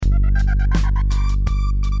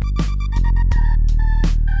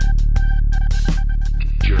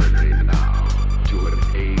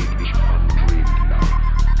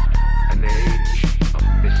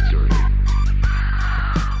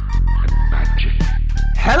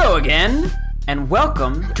Hello again, and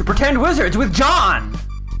welcome to Pretend Wizards with John.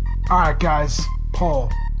 Alright guys, poll.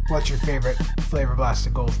 What's your favorite flavor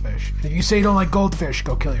blasted goldfish? And if you say you don't like goldfish,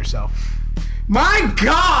 go kill yourself. My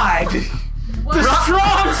God! The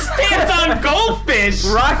strong stance on goldfish!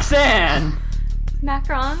 Roxanne.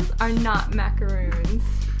 Macarons are not macaroons.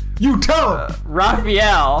 You tell him!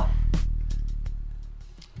 Raphael.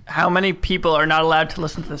 How many people are not allowed to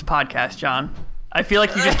listen to this podcast, John? I feel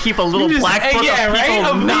like you just keep a little black book of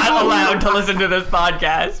people not allowed to listen to this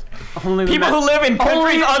podcast. Only the People who live in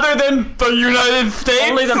countries other than the United States.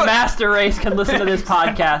 Only the master race can listen to this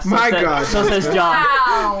podcast. God. So says John.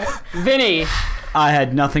 Wow. Vinny. I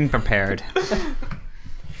had nothing prepared.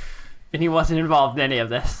 Vinny wasn't involved in any of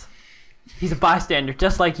this. He's a bystander,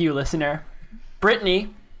 just like you, listener.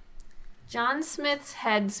 Brittany. John Smith's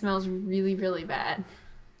head smells really, really bad.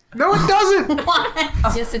 No, it doesn't!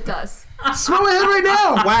 Yes, it does. Smell my head right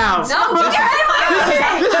now! Wow. No, get your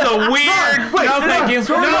head away! This is a weird... Wait, no, thank you.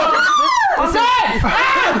 No.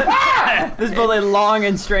 This is both a long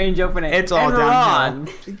and strange opening. It's all and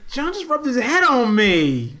downhill. Ron. John just rubbed his head on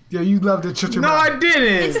me. Yeah, you love to shut your No, mouth. I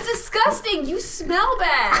didn't. It's disgusting. You smell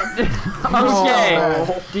bad.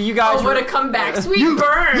 Okay. Do you guys... Oh, what a comeback. Sweet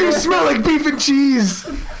burn. You smell like beef and cheese!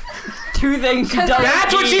 Two things she doesn't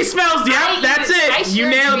That's what she smells. Yep, that's it. You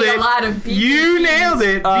nailed it. A lot of beef You and nailed cheese.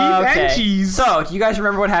 it. Beef and cheese. So, do you guys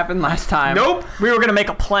remember what happened last time? Nope. We were going to make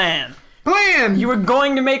a plan. Plan! You were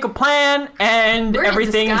going to make a plan, and We're in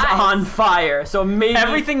everything's disguise. on fire. So maybe...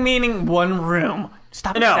 Everything meaning one room.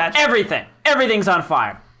 Stop No, that. everything. Everything's on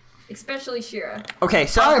fire. Especially Shira. Okay,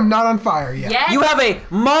 so... I am not on fire yet. Yes. You have a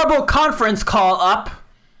marble conference call up,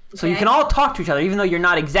 so you Okay. can all talk to each other, even though you're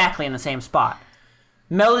not exactly in the same spot.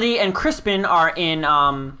 Melody and Crispin are in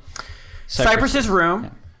Cypress's room. Yeah.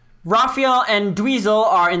 Raphael and Dweezil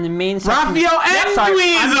are in the main section. Raphael and Sorry,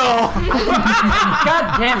 Dweezil.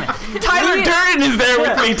 God damn it. Tyler Durden is there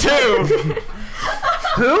with me too.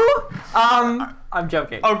 Who? I'm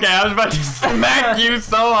joking. Okay, I was about to smack you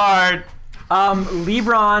so hard.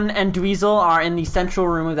 LeBron and Dweezil are in the central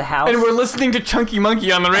room of the house. And we're listening to Chunky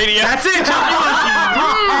Monkey on the radio. That's it, Chunky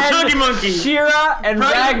Monkey. Chunky Monkey. Shira and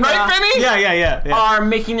Ragnar Right, Vinny? Yeah. are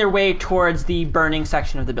making their way towards the burning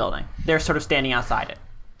section of the building. They're sort of standing outside it.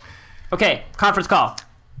 Okay, conference call.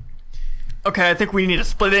 Okay, I think we need to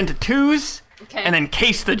split it into twos Okay. and then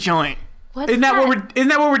case the joint. What's Isn't that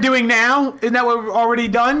what we're doing now? Isn't that what we've already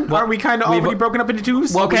done? Well, Aren't we kind of we've- already broken up into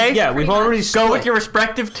twos? Well, Okay. we've already split. Go with your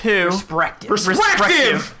respective two.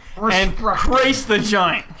 Respective. And trace the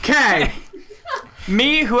joint. Okay.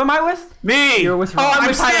 Me, who am I with? Me. You're with Oh, Ron. I'm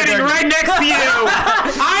I'm standing Durden. right next to you.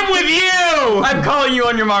 I'm with you. I'm calling you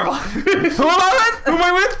on your marble. Who am I with? Who am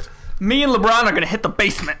I with? Me and LeBron are gonna hit the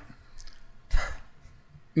basement.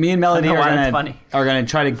 Me and Melody I know are why gonna that's funny.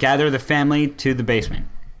 try to gather the family to the basement.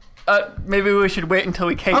 Maybe we should wait until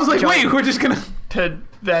we case I was the like, joint wait, we're just gonna. to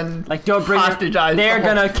then Like, don't bring hostage-eyes They're the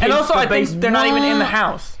whole- gonna case And also, the I think basement. they're not even in the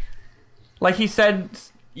house. Like he said,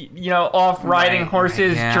 off riding Right,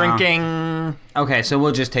 horses, yeah. drinking. Okay, so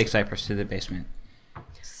we'll just take Cypress to the basement.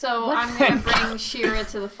 So I'm going to bring Shira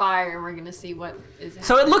to the fire and we're going to see what is happening.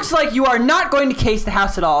 So it looks like you are not going to case the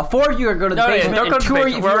house at all. 4 of you are going to the No, yeah, basement, don't go and to 2 the of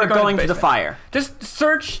basement. you We're are already going to the basement. fire. Just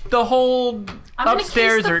search the whole I'm going to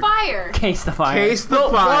upstairs case the or fire. Case the fire. Case the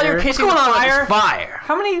Well, while you're fire. casing What's going the on with fire, this fire?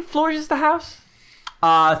 How many floors is the house?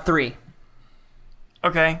 3.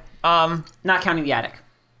 Okay. Not counting the attic.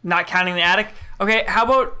 Not counting the attic. Okay, how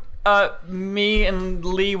about me and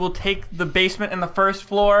Lee will take the basement and the first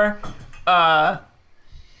floor.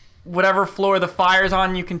 Whatever floor the fire's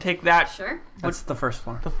on, you can take that. Sure. What's the first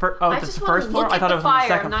floor? I It's just the want first to floor. look I at thought the it was on the fire.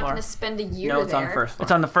 second I'm not floor. going to spend a year No, it's there. on the first floor.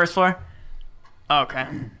 It's on the first floor. Okay.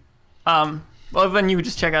 Well, then you would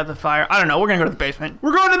just check out the fire. I don't know. We're gonna go to the basement.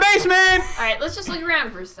 We're going to the basement. All right, let's just look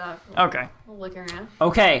around for stuff. Okay. We'll look around.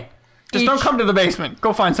 Okay. Just don't come to the basement.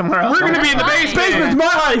 Go find somewhere else. We're gonna be in the Fine. basement. Basement's my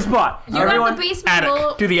hiding spot. You got the basement. Attic.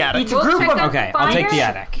 We'll, Do the attic. Each we'll group check of- out Okay, the I'll take fire. the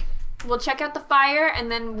attic. We'll check out the fire, and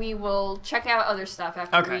then we will check out other stuff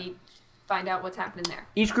after Okay. we find out what's happening there.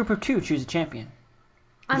 Each group of 2 choose a champion.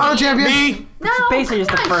 I'm a champion. Me. No, Basically just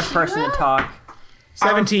the come on, first person to Shira. talk.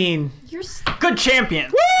 17. You're Good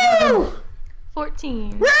champion. Woo!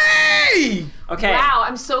 14. Hey! Okay. Wow,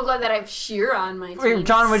 I'm so glad that I have Shira on my team. Wait,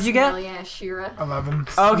 John, what'd you get? Smelly ass Shira. 11.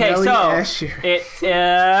 Okay, Smelly so ass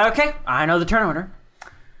Shira. okay, I know the turn order.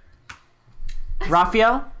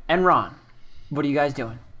 Raphael and Ron, what are you guys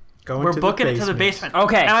doing? Going We're to booking the it to the basement.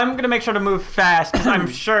 Okay. And I'm gonna make sure to move fast because I'm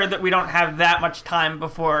sure that we don't have that much time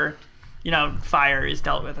before, fire is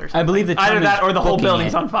dealt with or something. I believe the either time that is or the whole booking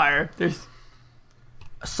building's it. on fire. There's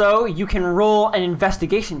So you can roll an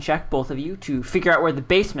investigation check, both of you, to figure out where the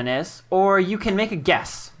basement is, or you can make a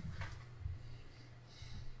guess.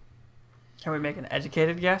 Can we make an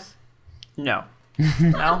educated guess? No.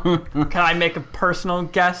 No? Can I make a personal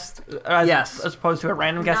guess? Yes. As opposed to a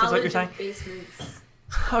random guess, is what you're saying? Knowledge of basements.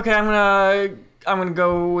 Okay, I'm gonna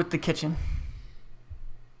go with the kitchen.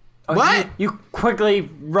 Oh, What? You quickly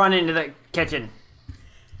run into the kitchen,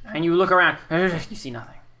 and you look around. You see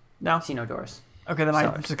nothing. No? You see no doors. Okay, then Sorry.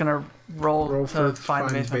 I'm just gonna roll Roll to for find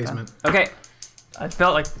the basement. then. Okay. I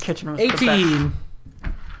felt like kitchen was the best. 18.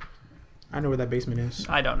 I know where that basement is.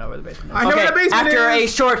 I don't know where the basement is. I know where that basement After a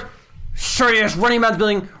is. short you're just running about the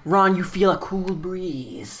building, Ron, you feel a cool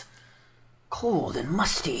breeze. Cold and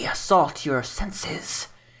musty assault your senses.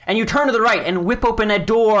 And you turn to the right and whip open a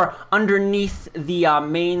door underneath the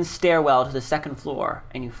main stairwell to the second floor.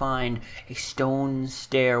 And you find a stone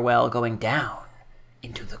stairwell going down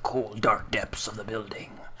into the cold, dark depths of the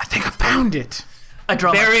building. I think I found it. I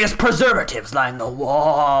draw Various preservatives line the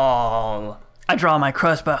wall. I draw my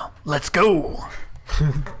crossbow. Let's go.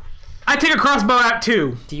 I take a crossbow out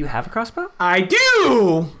too. Do you have a crossbow? I do.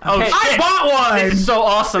 Oh, Okay. I shit. bought one. This is so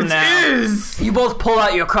awesome now. It is. You both pull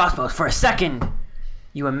out your crossbows. For a second,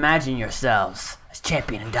 you imagine yourselves as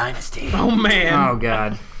champion and dynasty. Oh man. Oh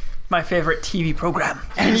god. My favorite TV program.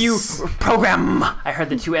 And you program. I heard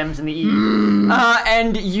the two M's and the E.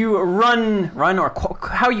 And you run, or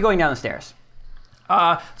how are you going down the stairs?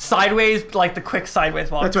 Sideways, like the quick sideways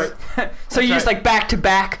walk. That's right. So you just like back to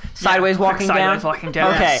back, sideways walking sideways down? walking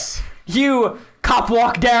down. Okay. Yes. You cop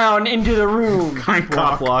walk down into the room.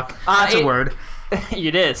 Cop walk. That's it- a word.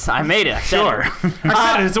 It is. I made it. I said Sure. it.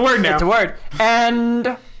 I said it. It's a word now. It's a word.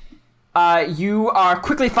 And you are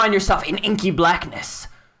quickly find yourself in inky blackness.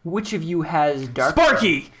 Which of you has dark?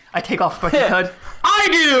 Sparky! I take off Sparky's hood. I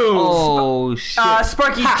do. Oh shit.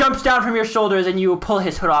 Sparky jumps down from your shoulders and you pull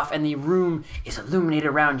his hood off and the room is illuminated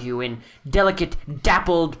around you in delicate,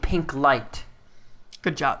 dappled pink light.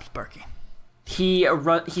 Good job, Sparky. He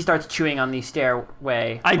starts chewing on the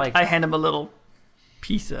stairway. I hand him a little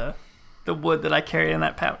piece of the wood that I carried in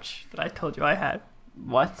that pouch that I told you I had.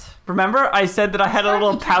 What? Remember, I said that I had a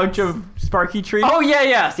little pouch of Sparky treats? Oh yeah,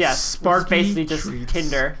 yes. Sparky It's basically just treats.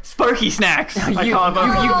 Kinder. Sparky snacks. I You call them.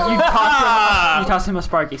 toss him a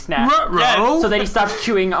Sparky snack. Ruh-roh. So that he stops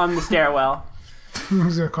chewing on the stairwell.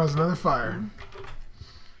 Who's gonna cause another fire?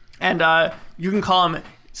 And you can call him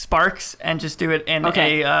Sparks and just do it in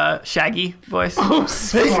Okay. a Shaggy voice. Oh,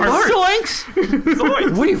 Sparks.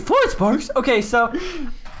 What are you for, Sparks? Okay, so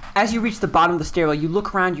as you reach the bottom of the stairwell, you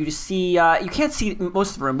look around you to see, you can't see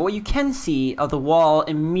most of the room, but what you can see of the wall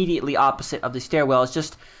immediately opposite of the stairwell is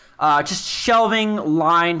just shelving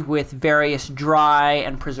lined with various dry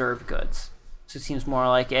and preserved goods. So it seems more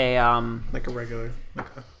like a Like a regular.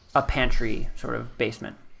 a pantry sort of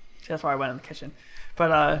basement. That's why I went in the kitchen.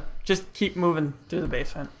 But just keep moving through the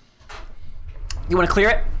basement. You want to clear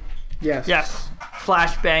it? Yes. Yes.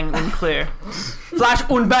 Flash, bang, and clear. Flash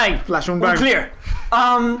und bang. Flash and We're bang. clear.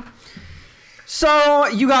 So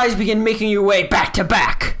you guys begin making your way back to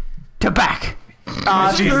back. Through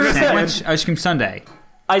the Sandwich, ice cream sundae.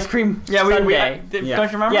 ice cream Yeah, sundae. don't you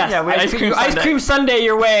remember? Yes, Yeah, we ice cream sundae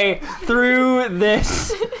your way through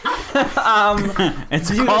this It's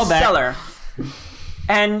a through the callback. cellar.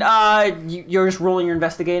 And you're just rolling your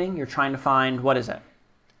investigating. You're trying to find, what is it?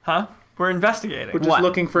 Huh? We're investigating. We're just What?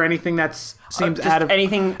 looking for anything that seems Just out of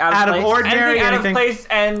anything out out of of place? ordinary. Anything out anything. of place,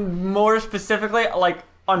 and more specifically, like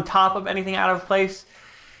on top of anything out of place,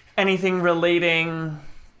 anything relating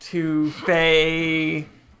to Fae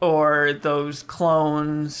or those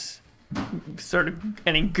clones, sort of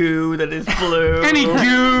any goo that is blue. Any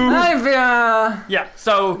goo. I've Yeah,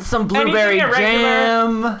 so some blueberry anything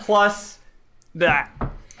irregular jam. plus that.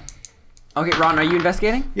 Okay, Ron, are you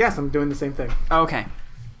investigating? Yes, I'm doing the same thing. Okay.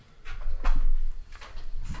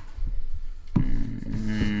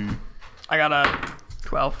 I got a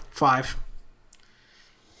 12. 5.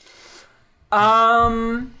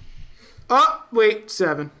 Oh, Wait,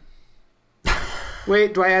 7.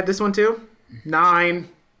 Wait, do I add this one too? 9.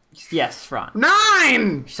 yes, Ron.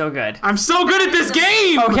 9. So good. I'm so good at this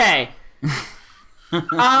game. Okay.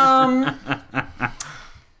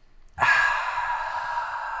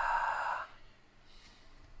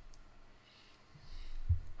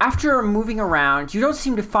 After moving around, you don't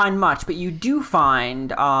seem to find much, but you do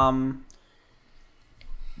find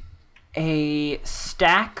a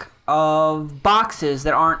stack of boxes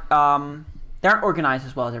that aren't organized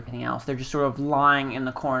as well as everything else. They're just sort of lying in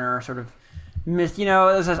the corner, sort of this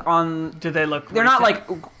is on. Do they look? They're not like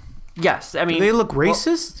Yes, I mean They look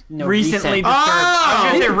racist? no, Recently recent. disturbed. I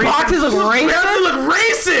was These gonna say recent- boxes look They racist. look I'm gonna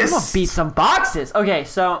racist! beat some boxes. Okay,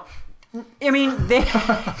 so I mean they.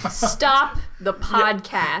 Stop the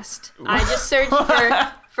podcast. I just searched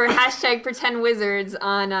for hashtag pretend wizards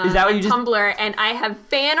on Is that what you just- Tumblr, and I have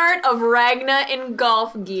fan art of Ragna in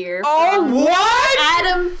golf gear. Oh what?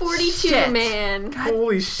 Adam 42 Shit. man.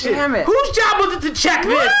 Holy shit. damn it. Whose job was it to check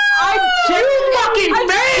this? I check fucking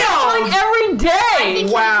failed! like every I day.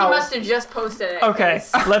 think Wow. he must have just posted it. Okay,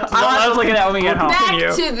 let's Let's look at that when we get home. Back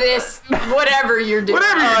Continue. to this, whatever you're doing.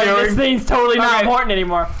 Whatever you're doing. This thing's totally not Okay. important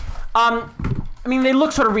anymore. I mean, they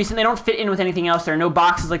look sort of recent. They don't fit in with anything else. There are no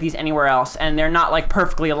boxes like these anywhere else, and they're not like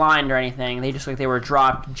perfectly aligned or anything. They just look like they were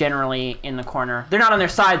dropped generally in the corner. They're not on their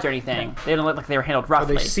sides or anything. They don't look like they were handled Are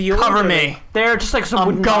roughly. they sealed? Cover Or me. They're just like some I'm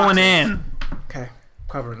wooden going boxes. in. Okay,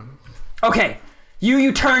 covering them. Okay,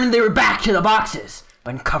 you turn and they were back to the boxes,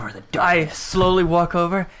 but uncover the dark. I slowly walk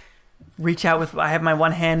over, reach out with. I have my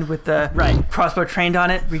one hand with the Right. crossbow trained on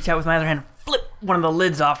it. Reach out with my other hand, flip one of the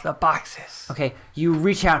lids off the boxes. Okay, you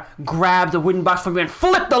reach out, grab the wooden box from you, and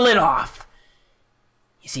flip the lid off.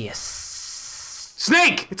 You see a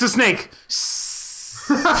Snake! It's a snake!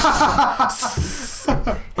 It's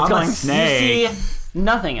I'm a going. snake. You see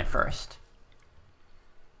nothing at first.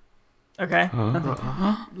 Okay.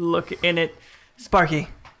 Look in it, Sparky.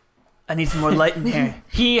 I need some more light in here.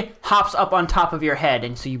 He hops up on top of your head,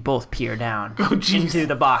 and so you both peer down into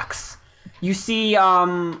the box. You see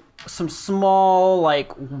some small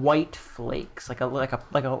like white flakes, like a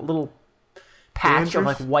little patch of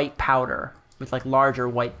like Dandruff? white powder with like larger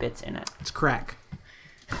white bits in it. It's crack.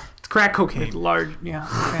 It's crack cocaine. Large, yeah.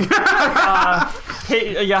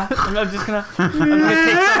 Okay. Yeah. I'm just gonna take some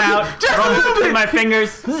out, run it between my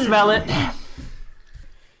fingers. Smell it.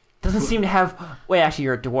 Doesn't seem to have. Wait, actually,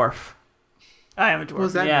 you're a dwarf. I am a dwarf. What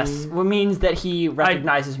does that Yes, mean? what means that he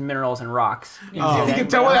recognizes minerals and rocks. Oh. You can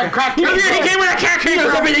tell where that crack came from. He came where that crack came He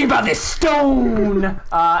knows from! everything about this stone.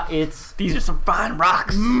 It's These are some fine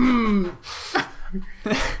rocks. and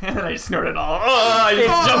then I just snort it all. Oh, I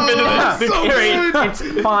just jump into this. so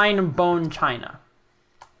good. it's fine bone china.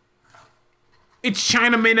 It's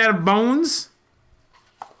China made out of bones?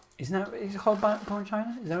 Isn't that is it called bone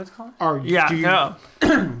china? Is that what it's called? Or Yeah, do you- no.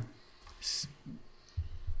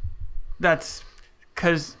 That's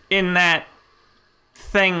because in that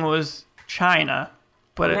thing was China,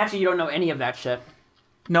 but And it, actually, you don't know any of that shit.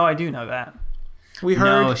 no, I do know that. We heard.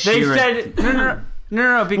 No, They Shira- said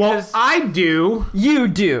no, well, because I do. You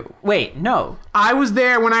do. Wait, no. I was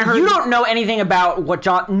there when I heard. You don't know anything about what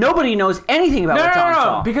John. Nobody knows anything about what John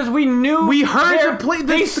saw. because we knew We heard their- the plate.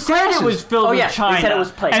 They said it was filled Oh, with yes, they China. said it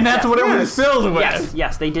was plates, and that's yes. what it was Yes. filled with. Yes,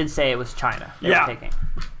 yes, they did say it was China. They Yeah. were taking.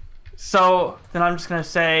 So then I'm just gonna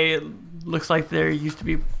say, it looks like there used to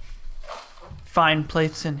be fine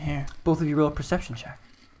plates in here. Both of you roll a perception check.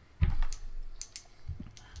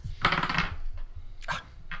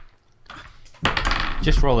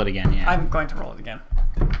 Just roll it again, yeah. I'm going to roll it again.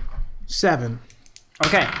 7.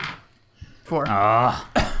 Okay. 4.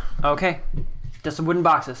 Okay. Just some wooden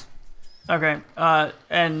boxes. Okay.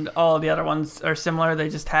 And all of the other ones are similar. They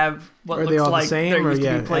just have what Are they looks all the like same, there or used to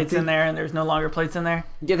yeah, be plates empty? in there, and there's no longer plates in there.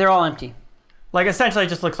 Yeah, they're all empty. Like essentially, it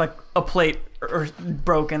just looks like a plate or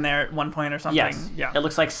broke in there at one point or something. Yes. Yeah. It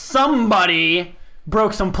looks like somebody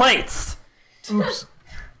broke some plates. Oops.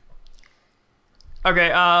 Okay.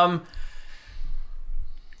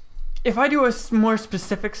 If I do a more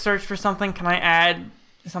specific search for something, can I add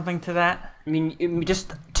something to that? I mean,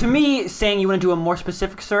 just to me, saying you want to do a more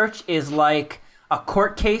specific search is like a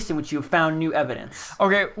court case in which you have found new evidence.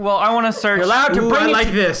 Okay. Well, I want to search. You're allowed to Ooh, bring I it.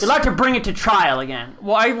 like this. You're allowed to bring it to trial again.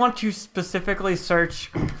 Well, I want to specifically search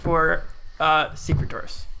for secret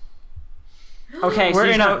doors. Okay, so We're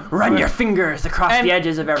you're in gonna a- run we're- your fingers across And the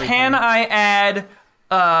edges of everything. Can I add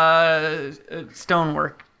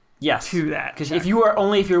stonework Yes. to that? Because check? if you're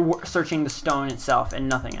searching the stone itself and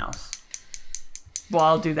nothing else. Well,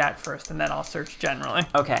 I'll do that first, and then I'll search generally.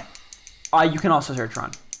 Okay. You can also search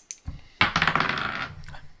run.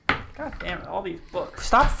 God damn it! All these books.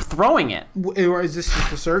 Stop throwing it. Or is this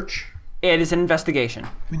just a search? It is an investigation.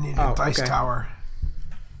 We need a Oh, dice okay. tower.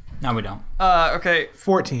 No, we don't. Okay.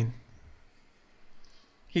 14.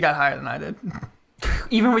 He got higher than I did.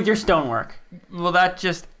 Even with your stonework. Well, that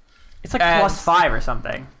just It's like Adds- +5 or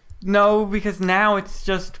something. no, because now it's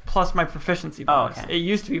just plus my proficiency Oh, bonus. okay. It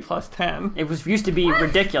used to be plus 10. It used to be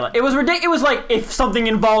ridiculous. It was It was like, if something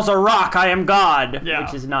involves a rock, I am God. Yeah.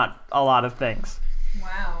 Which is not a lot of things.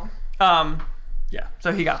 Wow. Yeah.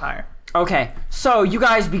 So he got higher. Okay, so you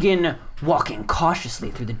guys begin walking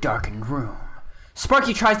cautiously through the darkened room.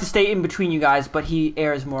 Sparky tries to stay in between you guys, but he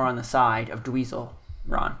errs more on the side of Dweezil,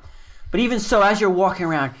 Ron. But even so, as you're walking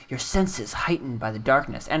around, your senses heightened by the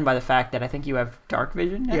darkness and by the fact that I think you have dark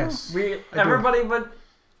vision now? Yes. Everybody but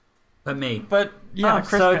me. but yeah, Oh,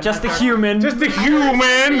 so Crispin. just the human. Just the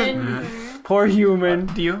human. Poor human.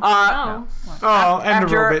 Do you? Oh. Oh, and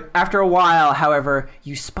the robot. After a while, however,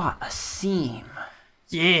 you spot a seam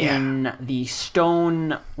Yeah. in the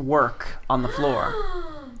stone work on the floor.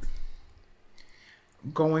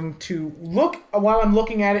 Going to look while I'm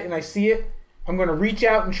looking at it and I see it. I'm going to reach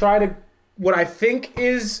out and try to what I think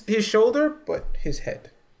is his shoulder, but his head,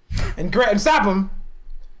 and stop him.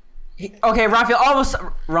 Okay, Raphael, almost.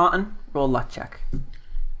 Ron, roll a luck check.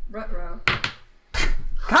 Ruh-roh.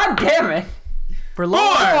 God damn it! For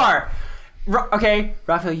Four! Okay,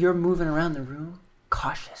 Raphael, you're moving around the room,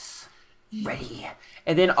 cautious, ready.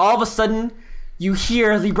 And then all of a sudden, you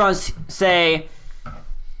hear LeBron say...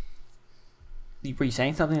 Were you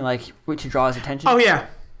saying something like to draw his attention? Oh yeah.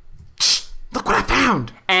 Shh, look what I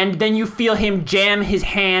found. And then you feel him jam his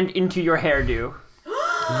hand into your hairdo.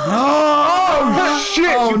 Oh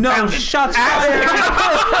shit! Oh you no! found it. Shut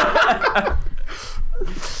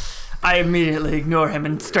I immediately ignore him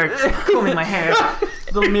and start combing my hair.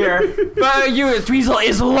 Little mirror. But Dweezil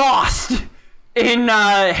is lost in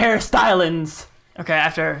hairstylings. Okay,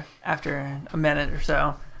 after a minute or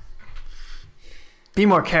so. Be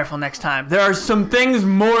more careful next time. There are some things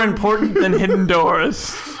more important than hidden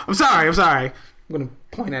doors. I'm sorry. I'm gonna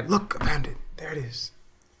point at it. Look, I found it. There it is.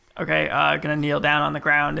 Okay, gonna kneel down on the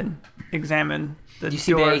ground and examine the You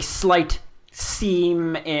see door. a slight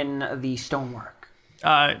seam in the stonework.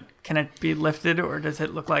 Can it be lifted, or does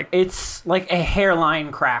it look like... It's like a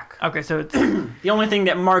hairline crack. Okay, so it's... The only thing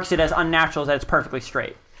that marks it as unnatural is that it's perfectly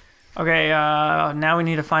straight. Okay, now we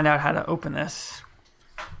need to find out how to open this.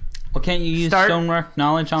 Well, can't you use Start- stonework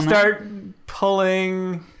knowledge on that? Start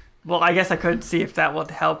pulling... Well, I guess I could see if that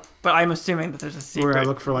would help, but I'm assuming that there's a secret Where I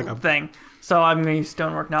look for like a thing. So I'm going to use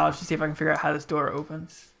stonework knowledge to see if I can figure out how this door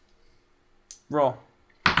opens. Roll.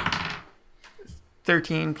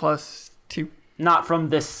 13 plus 2. Not from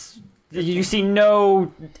this. You see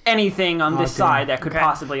no anything on this Okay. side that could Okay.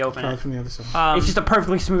 possibly open Try it. from the other side. It's just a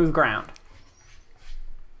perfectly smooth ground.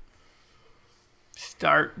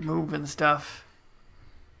 Start moving stuff.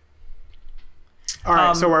 All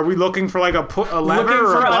right. So are we looking for like a lever Looking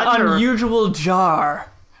or for a button? an or- unusual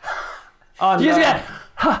jar. On You just the-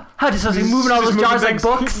 get, just as he's moving all those moving jars like things.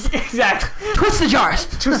 books. Exactly. Twist the jars.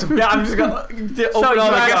 Yeah, I'm just going to open you all the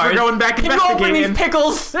guys jars. We're going back Can you open these investigating.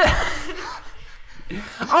 pickles?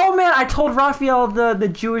 Oh man, I told Raphael the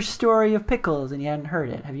Jewish story of pickles, and you hadn't heard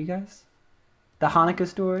it. Have you guys? The Hanukkah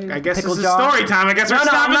story. I guess pickle this is jar? story time. I guess we're I'm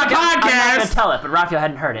stopping not the gonna, I'm not gonna podcast. tell it, but Raphael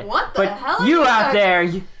hadn't heard it. What the but hell are you you out guys- there,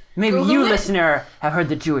 maybe Google you it? listener have heard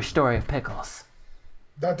the Jewish story of pickles.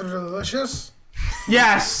 That they're delicious.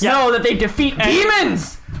 Yes. Know that they defeat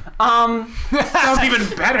demons. Sounds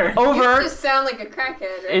even better. You Over. just sound like a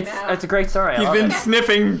crackhead right now. It's a great story. I He's love been it.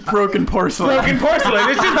 sniffing broken porcelain. Broken porcelain.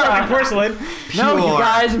 It's just broken porcelain. No, you Pure.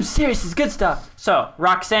 guys, I'm serious. It's good stuff. So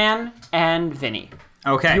Roxanne and Vinny,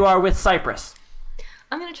 Okay. you are with Cypress,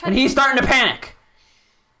 I'm gonna try. and he's starting to panic.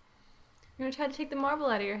 I'm gonna try to take the marble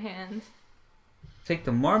out of your hands. Take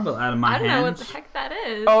the marble out of my I don't know what hands. the heck that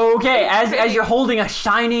is. Okay, as you're holding a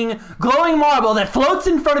shining, glowing marble that floats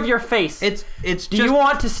in front of your face. It's Do just you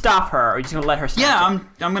want to stop her, or are you just gonna let her snatch yeah. it?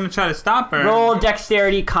 I'm gonna try to stop her. Roll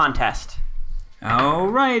dexterity contest.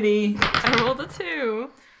 Alrighty. I rolled a 2.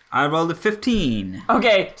 I rolled a 15.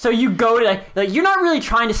 Okay, so you go to like you're not really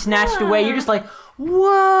trying to snatch it away. You're just like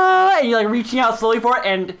what? And you're like reaching out slowly for it,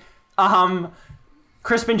 and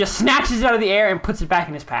Crispin just snatches it out of the air and puts it back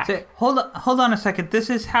in his pack. Hold on a second. This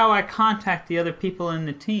is how I contact the other people in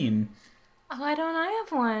the team. Oh, why don't I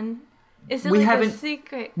have one? Is it We like haven't- a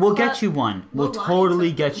secret? We'll club? get you one. We'll We'll lie totally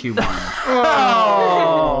to- get you one.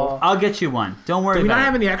 Oh. I'll get you one. Don't worry Do we about not it.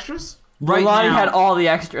 have any extras? Right Lonnie now. had all the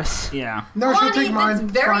extras. Yeah. No, she'll Lonnie, take mine.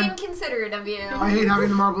 that's very Fine. inconsiderate of you. I hate having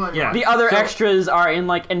the marble anyway. Yeah. The other So- extras are in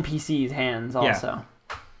like NPCs' hands also.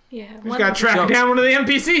 Yeah. We got to track down one of the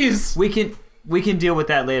NPCs. We can deal with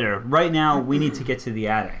that later. Right now, we need to get to the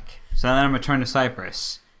attic. So then I'm gonna turn to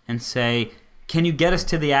Cypress and say, "Can you get us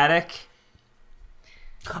to the attic?"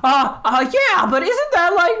 Yeah, but isn't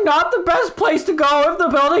that like not the best place to go if the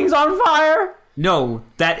building's on fire? No,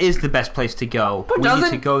 that is the best place to go. But we need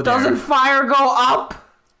to go there. doesn't fire go up?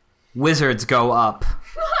 Wizards go up.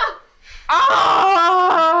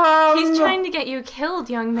 He's trying to get you killed,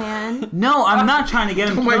 young man. No, I'm not trying to get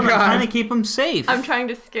him my killed. I'm God. trying to keep him safe. I'm trying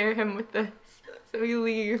to scare him with this, so he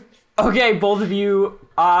leaves. Okay, both of you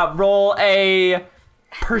roll a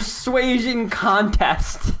persuasion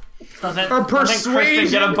contest. Doesn't A Crispin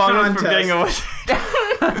get a persuasion bonus for contest. being a wizard?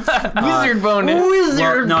 Wizard bonus.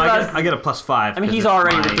 Wizard. No, plus- I get a +5. I mean, 'cause he's it's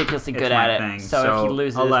already my- ridiculously it's good my at it, thing. so if he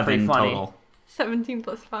loses, it's 11 pretty funny. total. 17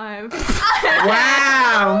 plus 5.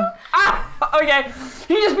 Wow. Okay,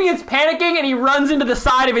 he just begins panicking and he runs into the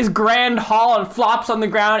side of his grand hall and flops on the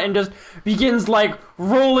ground and just begins like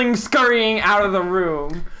rolling, scurrying out of the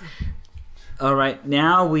room. All right,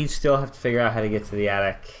 now we still have to figure out how to get to the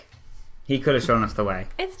attic. He could have shown us the way.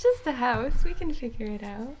 It's just a house. We can figure it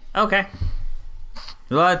out. Okay.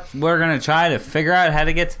 We're going to try to figure out how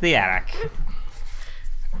to get to the attic.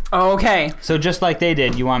 Okay. So just like they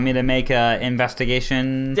did, you want me to make a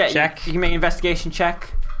investigation Yeah, check? You can make an investigation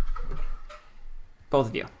check. Both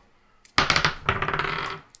of you.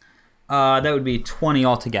 That would be 20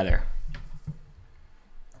 altogether.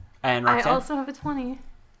 And I Roxanne? also have a 20.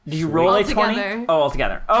 Do you roll a 20? Altogether. Oh,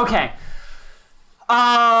 altogether. Okay.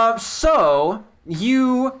 So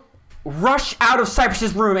you rush out of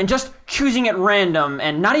Cypress's room and just choosing at random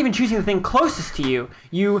and not even choosing the thing closest to you,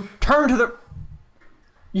 you turn to the...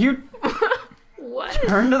 You What?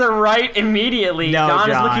 turn to the right immediately. No, John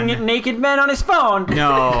is John. looking at naked men on his phone.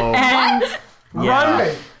 No. And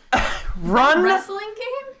Yeah. run. Wrestling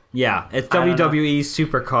game? Yeah, it's I don't know. WWE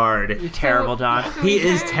Supercard. You're terrible, John. He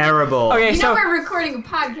is terrible. Okay, You so know we're recording a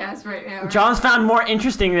podcast right now. Right? John's found more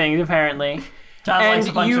interesting things apparently. John likes a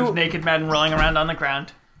And bunch you- of naked men rolling around on the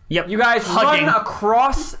ground. You guys Hugging. run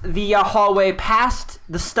across the hallway past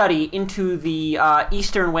the study into the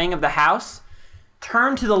eastern wing of the house.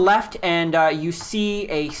 Turn to the left and you see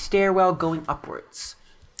a stairwell going upwards.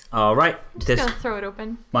 All right, Just this gonna throw it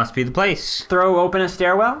open. must be the place. Throw open a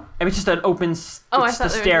stairwell. I mean, it's just an open. Oh, I It's thought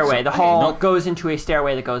the there was stairway. just- The okay. hall Nope. goes into a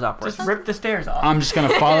stairway that goes upwards. Just rip the stairs off. I'm just gonna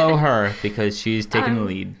follow her because she's taking the I'm-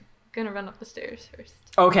 lead. Gonna run up the stairs first.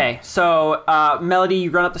 Okay, so Melody,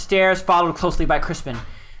 you run up the stairs, followed closely by Crispin.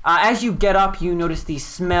 As you get up, you notice the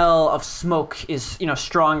smell of smoke is,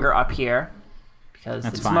 stronger up here because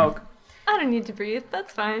That's it's fine. smoke. I don't need to breathe.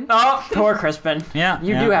 That's fine. Oh, poor Crispin. Yeah,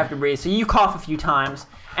 You yeah. do have to breathe, so you cough a few times.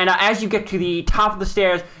 And as you get to the top of the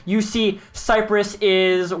stairs, you see Cypress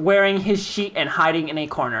is wearing his sheet and hiding in a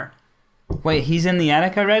corner. Wait, he's in the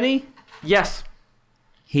attic already? Yes.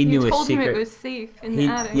 He knew You a told him secret. it was safe in he,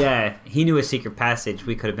 the attic. yeah, he knew a secret passage.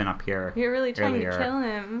 We could have been up here. You're really trying earlier. to kill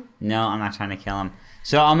him. No, I'm not trying to kill him.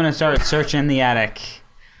 So I'm gonna start searching the attic.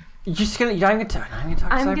 You're not even gonna talk to I'm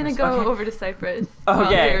Cypress. gonna go Okay. over to Cypress while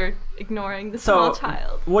Okay. you're ignoring the So, small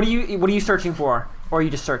child. What are you searching for? Or are you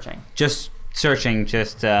just searching? Just searching,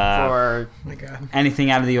 just For Oh my god. anything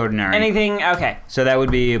out of the ordinary. anything? Okay. So that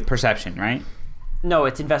would be perception, right? No,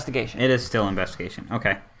 it's investigation. It is still investigation.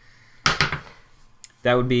 Okay.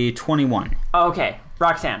 That would be 21. Okay,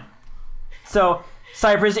 Roxanne. So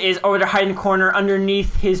Cypress is over there hiding in the corner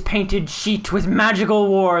underneath his painted sheet with magical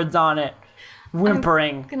wards on it,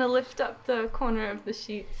 whimpering. Gonna lift up the corner of the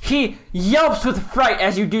sheets. He yelps with fright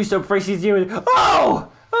as you do so before he sees you. Oh!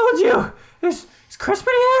 Oh, it's you! Is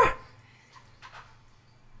Crispin here?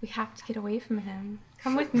 We have to get away from him.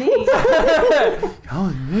 Come with me.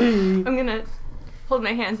 I'm gonna hold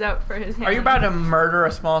my hands out for his hand. Are you about to murder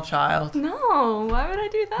a small child? No, why would I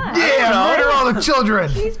do that? Yeah, murder all the children.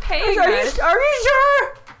 He's paying Are us. you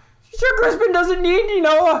sure? You sure Crispin doesn't need,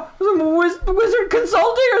 some wizard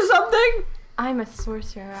consulting or something? I'm a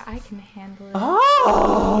sorcerer. I can handle it.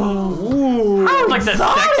 Oh! How Like the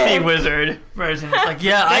exotic! sexy wizard version. It's like,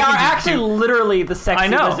 yeah, They I are can just actually do... literally the sexy I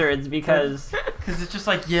know. wizards because Because it's just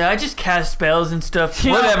like, yeah, I just cast spells and stuff.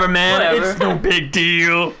 Yeah, Whatever, man. whatever. It's no big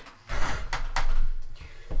deal.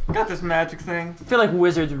 Got this magic thing. I feel like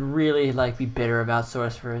wizards would really be bitter about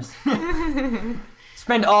sorcerers.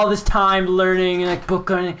 Spend all this time learning and book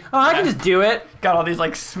learning. Oh, I can just do it. Got all these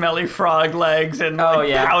smelly frog legs and Oh,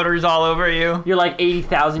 yeah. powders all over you. You're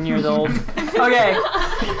 80,000 years old. Okay.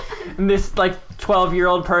 And this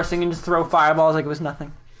 12-year-old person can just throw fireballs like it was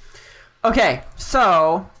nothing. Okay,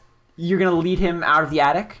 so you're gonna lead him out of the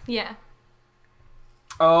attic. Yeah.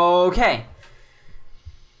 Okay.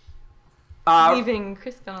 Leaving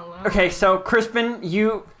Crispin alone. Okay, so Crispin,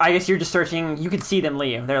 I guess you're just searching. You can see them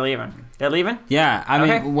leave. They're leaving. They're leaving? Yeah, I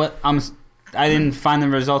mean, Okay. I didn't find the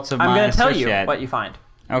results of I'm my going to tell search you yet. what you find.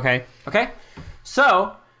 Okay. Okay?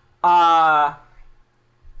 So,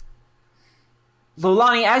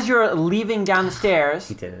 Lolani, as you're leaving down the stairs,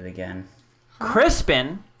 He did it again.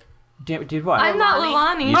 Crispin did what? I'm not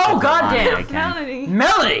Lilani. You Oh, said goddamn. Lilani It's again. Melody.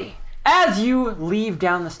 Melody! As you leave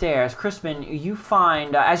down the stairs, Crispin, you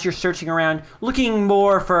find, as you're searching around, looking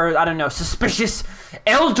more for, suspicious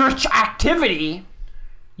eldritch activity,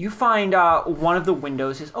 you find one of the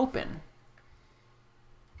windows is open.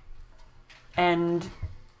 And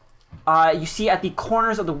you see at the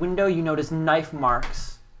corners of the window, you notice knife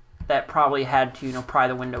marks that probably had to, pry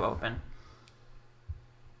the window open.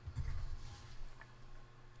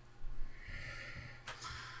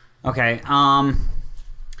 Okay.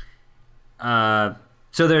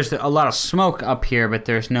 So there's a lot of smoke up here, but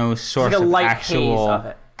there's no source Like a of light actual. haze of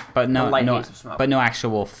it. But no, A light no, haze of smoke. but no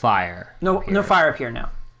actual fire. No fire up here now.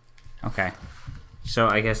 Okay. So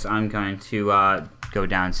I guess I'm going to go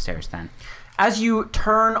downstairs then. As you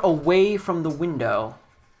turn away from the window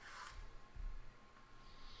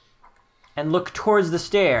and look towards the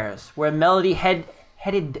stairs, where Melody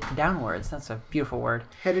headed downwards. That's a beautiful word.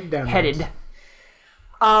 Headed down. Headed.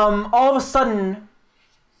 All of a sudden,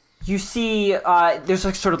 you see there's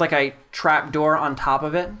sort of like a trap door on top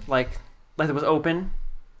of it, like it was open.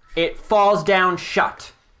 It falls down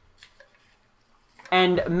shut.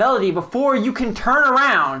 And Melody, before you can turn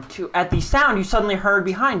around at the sound you suddenly heard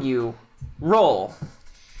behind you, roll.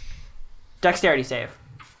 Dexterity save.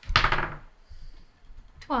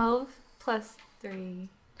 12 plus 3.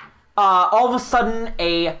 All of a sudden,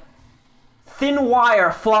 a thin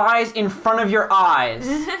wire flies in front of your eyes,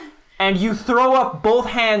 and you throw up both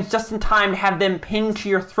hands just in time to have them pinned to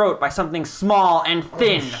your throat by something small and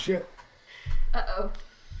thin. Oh, shit. Uh-oh.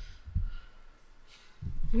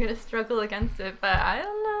 I'm gonna struggle against it, but I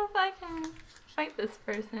don't know if I can fight this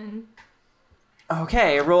person.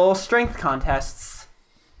 Okay, roll strength contests.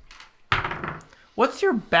 What's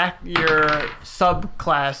your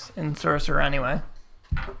subclass in Sorcerer anyway?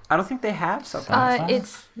 I don't think they have something.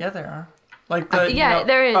 It's Yeah, there are. Like the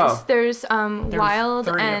there is. Oh. There's wild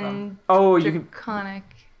 3 of and them. Oh, you can. draconic.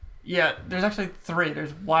 Yeah, there's actually 3.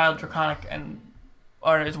 There's Wild, Draconic,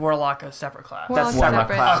 or is Warlock a separate class? That's Warlock's separate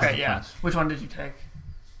separate. class. Okay, yeah. Which one did you take?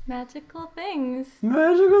 Magical things.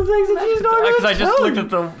 Magical things that she's not Because I gonna just tell looked you. at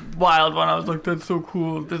the Wild one. I was like, that's so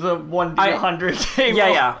cool. There's a 1d100 table.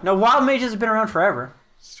 Yeah. No, wild mages have been around forever.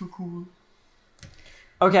 So cool.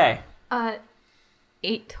 Okay.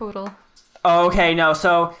 8 total. Okay, no,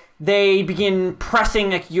 so they begin pressing,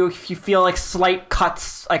 like you feel like slight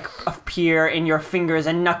cuts like appear in your fingers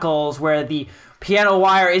and knuckles where the piano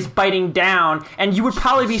wire is biting down, and you would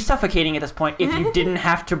probably be suffocating at this point if you didn't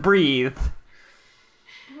have to breathe.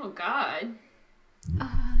 Oh God.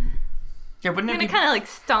 Yeah, wouldn't I'm it gonna be... kind of like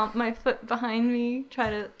stomp my foot behind me, try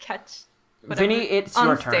to catch whatever Vinny, it's on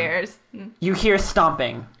your turn. stairs. You hear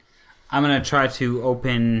stomping. I'm gonna try to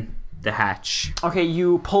open the hatch. Okay,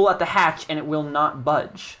 you pull at the hatch and it will not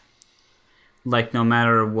budge. Like no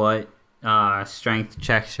matter what strength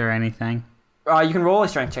checks or anything. You can roll a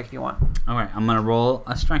strength check if you want. All right, I'm gonna roll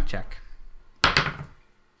a strength check.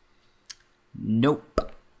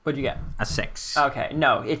 Nope. What'd you get? A 6. Okay,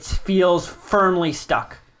 no, it feels firmly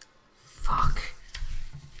stuck. Fuck.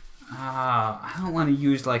 I don't want to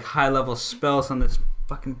use like high level spells on this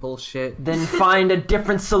fucking bullshit. Then find a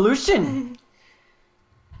different solution.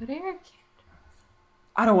 What are your...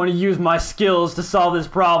 I don't want to use my skills to solve this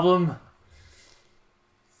problem.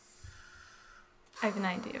 I have an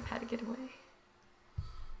idea of how to get away.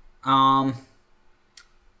 I'm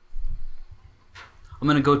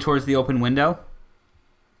gonna go towards the open window.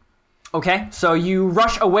 Okay, so you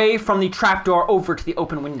rush away from the trapdoor over to the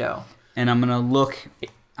open window. And I'm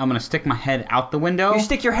gonna stick my head out the window. You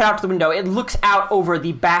stick your head out to the window. It looks out over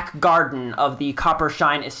the back garden of the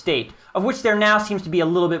Coppershine estate, of which there now seems to be a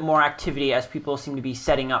little bit more activity as people seem to be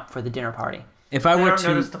setting up for the dinner party. If I I were don't to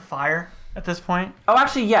notice the fire at this point. Oh,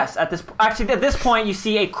 actually, yes. At this point, you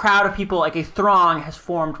see a crowd of people, like a throng, has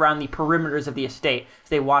formed around the perimeters of the estate as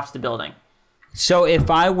they watch the building. So if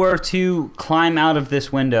I were to climb out of this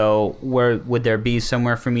window, would there be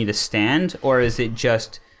somewhere for me to stand, or is it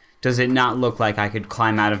just? Does it not look like I could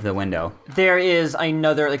climb out of the window? There is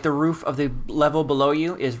another, like the roof of the level below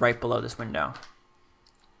you is right below this window.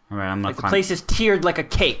 All right, I'm gonna Like the climb. place is tiered like a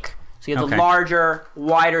cake, so you have Okay. a larger,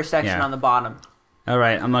 wider section Yeah. on the bottom. All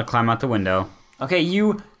right, I'm gonna climb out the window, Okay,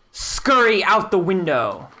 you scurry out the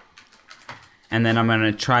window. and then I'm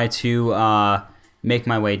gonna try to make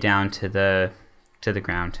my way down to the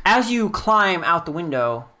ground. As you climb out the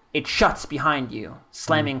window, it shuts behind you,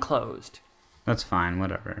 slamming closed. That's fine,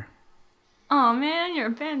 whatever. Oh man, you're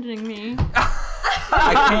abandoning me.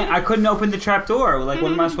 I couldn't open the trap door. Like,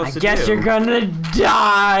 what am I supposed to do? Guess you're gonna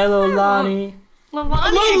die, Lolani.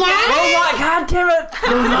 Lalani. God damn it!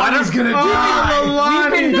 Lolani's gonna die.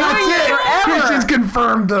 We've been That's doing it it. forever. Christian's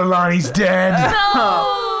confirmed Lolani's dead.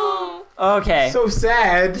 No. Okay, So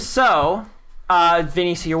sad. so,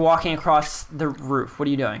 Vinny, so you're walking across the roof. What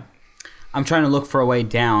are you doing? I'm trying to look for a way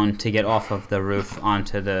down to get off of the roof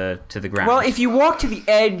onto the ground. Well, if you walk to the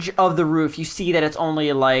edge of the roof, you see that it's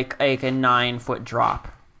only like a 9-foot drop.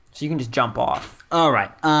 So you can just jump off. All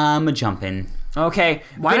right, I'm a jumping. Okay.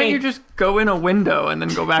 Why Vinny, don't you just go in a window and then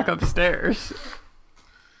go back upstairs?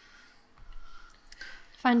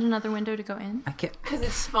 Find another window to go in. Because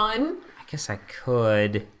it's fun. I guess I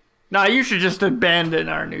could. Nah, you should just abandon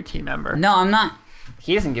our new team member. No, I'm not.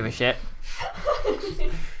 He doesn't give a shit.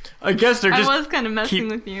 I guess they're just. I was kind of messing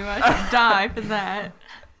with you. I should die for that.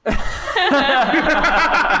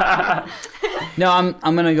 No,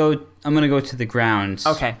 I'm gonna go. I'm gonna go to the grounds.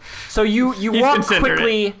 Okay. So you He's walk considered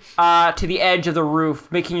quickly to the edge of the roof,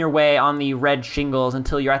 making your way on the red shingles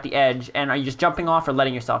until you're at the edge. And are you just jumping off or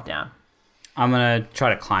letting yourself down? I'm gonna try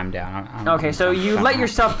to climb down. Okay, so you let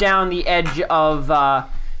yourself down the edge of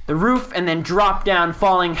the roof and then drop down,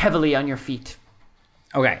 falling heavily on your feet.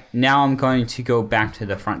 Okay, now I'm going to go back to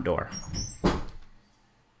the front door.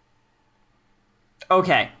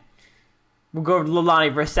 Okay. We'll go over to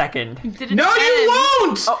Lilani for a second. You did it No, again. you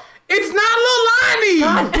won't! Oh. It's not Lilani!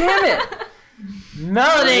 God damn it!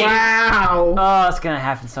 Melody! Wow. Oh, it's gonna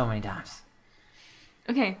happen so many times.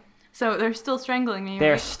 Okay, so they're still strangling me.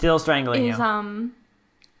 They're right? still strangling Is you.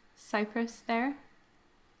 Cypress there?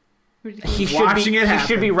 Or did He Watching it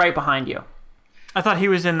should be happen. right behind you. I thought he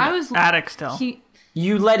was in the I was- attic still. He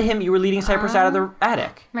You were leading Cypress out of the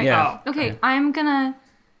attic. right. Yeah. Okay, I'm gonna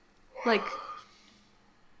like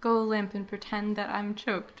go limp and pretend that I'm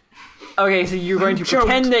choked. Okay, so you're going to choked.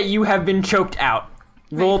 pretend that you have been choked out.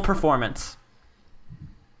 Roll performance.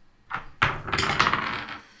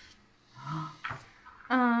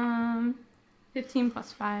 15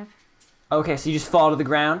 plus 5. Okay, so you just fall to the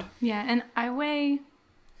ground. Yeah, and I'm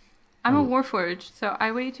a warforged, so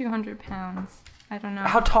I weigh 200 pounds. I don't know.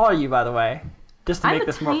 How tall are you, by the way? Just to I'm make a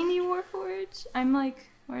this more. tiny warforged. I'm like,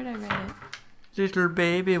 where did I write it? Little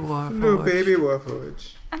baby warforged. No baby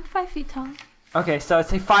Warforged. I'm 5 feet tall. Okay, so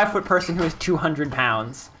it's a 5-foot person who is 200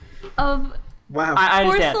 pounds. Of Wow. I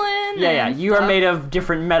understand. porcelain. Yeah, and you are stuff. made of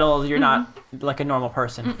different metals. You're not like a normal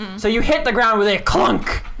person. So you hit the ground with a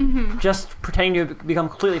clunk, just pretending to become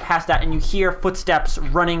completely passed out, and you hear footsteps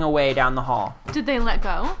running away down the hall. Did they let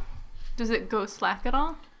go? Does it go slack at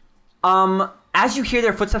all? As you hear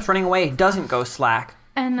their footsteps running away, it doesn't go slack.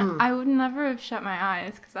 And I would never have shut my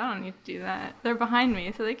eyes because I don't need to do that. They're behind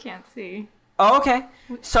me, so they can't see. Oh, okay.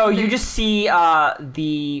 So you just see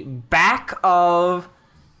the back of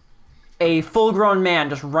a full-grown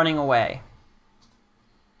man just running away.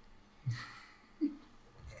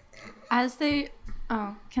 As they,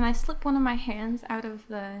 can I slip one of my hands out of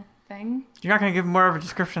the thing? You're not gonna give more of a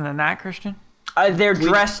description than that, Christian? They're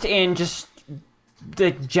dressed in just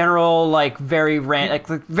the general, like, very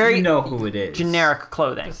very You know who it is. generic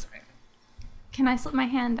clothing. Can I slip my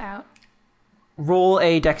hand out? Roll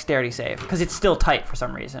a dexterity save, because it's still tight for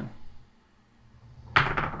some reason.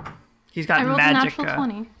 He's got I rolled magic. a natural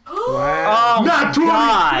 20. Wow. Oh, Not 20!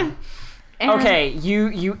 God! And Okay,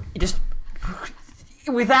 you just,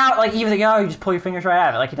 without, like, even thinking, you just pull your fingers right out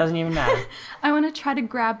of it, like, it doesn't even matter. I want to try to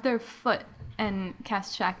grab their foot and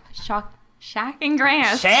cast shack and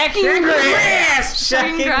grass. Shacking grass!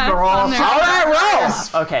 Shacking grass on their All right,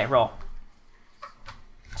 roll! Okay, roll.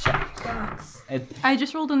 Shack. I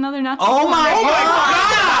just rolled another natural Oh 20.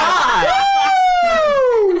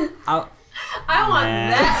 I'll- I want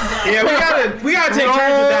Man. that. Yeah, we gotta take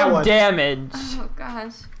turns with that Roll one. damage. Oh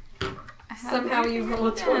gosh. I have Somehow it you written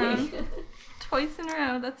rolled down. 20. Twice in a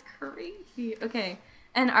row. That's crazy. Okay.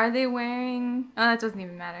 And are they wearing? Oh, that doesn't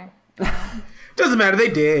even matter. Doesn't matter, they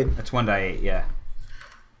did. That's 1d8, yeah.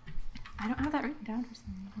 I don't have that written down for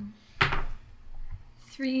some reason.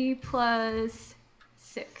 3 plus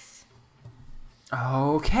 6.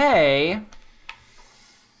 Okay.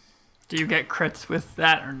 Do you get crits with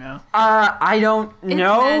that or no? I don't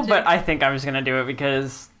know, magic. but I think I'm just gonna do it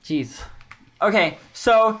because, jeez. Okay,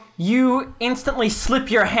 so you instantly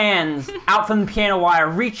slip your hands out from the piano wire,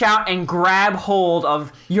 reach out and grab hold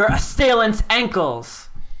of your assailant's ankles.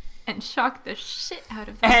 And shock the shit out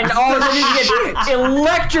of them. And all of a sudden you get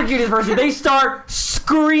electrocuted person. They start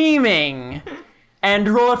screaming. And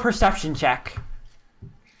roll a perception check.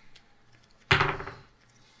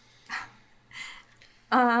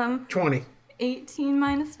 20. 18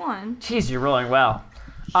 minus 1. Jeez, you're rolling well.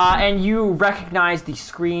 And you recognize the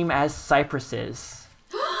scream as Cypress's.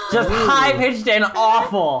 Just high-pitched and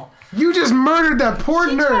awful. You just murdered that poor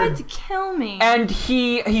He tried nerd. to kill me. And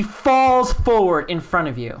he falls forward in front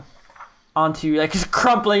of you. Onto, like, just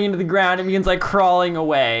crumpling into the ground and begins, like, crawling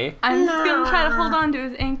away. I'm just gonna try to hold on to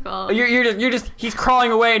his ankle. He's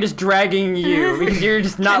crawling away and just dragging you because you're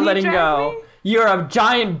just not Can you letting drag go. me? You're a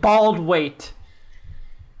giant bald weight.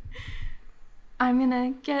 I'm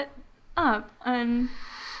gonna get up and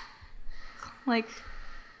like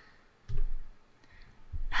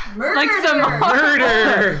Murder. like some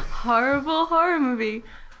Murder. horrible horror movie,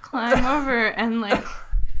 climb over and like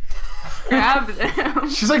grab them.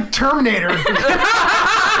 She's like Terminator.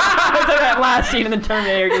 It's like that last scene in the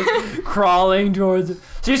Terminator, just crawling towards it.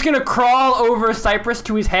 So you're just gonna crawl over Cypress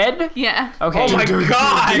to his head? Yeah. Okay. Oh my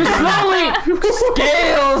god. You slowly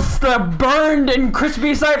scales the burned and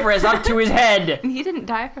crispy Cypress up to his head. He didn't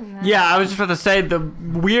die from that. Yeah, I was just about to say the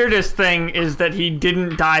weirdest thing is that he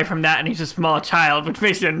didn't die from that and he's a small child, which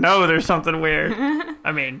makes you know there's something weird.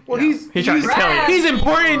 I mean, Well, you know, he tried to kill you. he's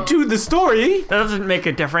important to the story. That doesn't make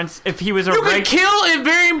a difference. If he was a You could reg- kill a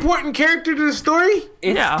very important character to the story.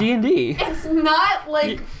 It's Yeah. D&D. It's not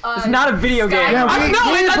like It's not a video game. Yeah, I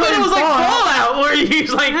thought it was like Fallout, where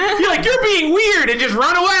he's like, you're being weird and just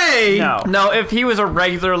run away. No, if he was a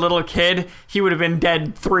regular little kid, he would have been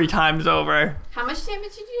dead 3 times over. How much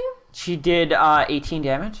damage did you She did 18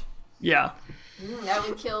 damage. Yeah. do? That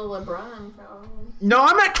would kill LeBron, probably. No,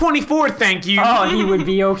 I'm at 24, thank you. Oh, he would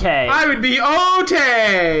be okay. I would be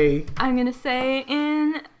okay. I'm gonna say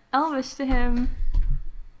in Elvish to him,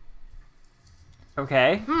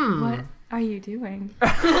 Okay. what are you doing?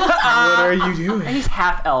 What are you doing? He's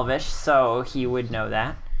half elvish, so he would know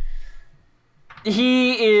that.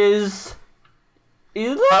 He is. What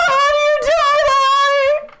are you doing?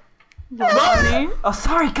 Lonnie? Oh,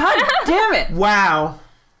 sorry. God damn it. Wow.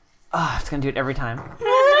 Oh, it's gonna do it every time. What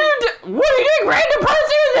are you doing? Random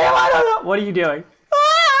person in there? I don't know. What are you doing?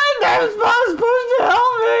 I'm supposed to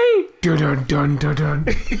help me. Dun dun dun dun.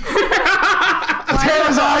 Tear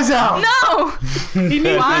his eyes out. No! He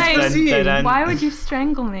needs Why? to see it. Why would you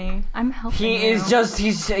strangle me? I'm helping He you. is just.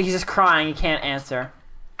 He's just crying. He can't answer.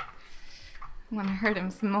 I want to hurt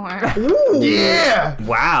him some more. Yeah.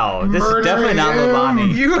 Wow, this Murder is definitely not him.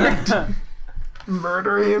 Lobani. You are,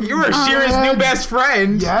 Murder him. you are Shira's new best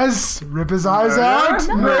friend. Yes. Rip his eyes out.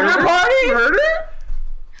 Murder party? Murder?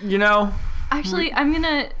 You know, Actually, I'm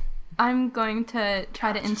going to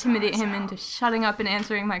try to intimidate him into shutting up and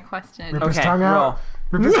answering my question. Rip his Okay, tongue roll. out.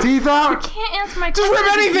 Rip his teeth out. Can't answer my Just question.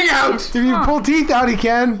 rip anything out. If you pull teeth out, he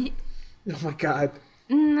can. Oh my god.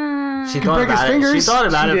 No. She thought break his about it. She fingers. thought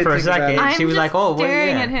about She it did for a think about second. it. I'm She was just like, "Oh, what?"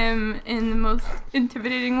 staring Yeah. at him in the most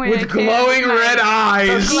intimidating way I With can. glowing My- red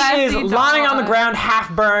eyes. He Glassy is lying on the dog. ground,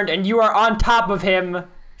 half burned, and you are on top of him,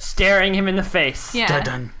 staring him in the face. Yeah,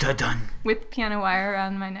 Dun dun dun with piano wire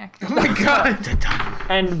around my neck. Oh my god. dun dun.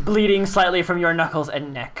 And bleeding slightly from your knuckles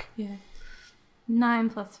and neck. Yeah. 9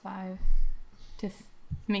 plus 5. Just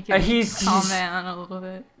make it He's- calm he's- down a little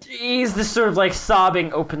bit. He's just sort of like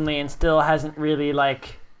sobbing openly and still hasn't really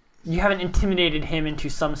like. You haven't intimidated him into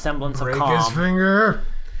some semblance Break of calm. his finger.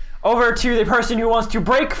 Over to the person who wants to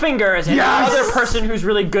break fingers and Yes! the other person who's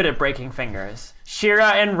really good at breaking fingers. Shira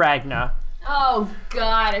and Ragna. Oh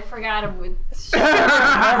god, I forgot him with.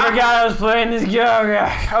 I forgot I was playing this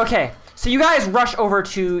game. Okay, so you guys rush over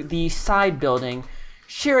to the side building.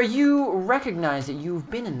 Shira, you recognize that you've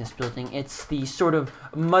been in this building. It's the sort of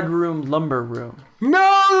mudroom, lumber room.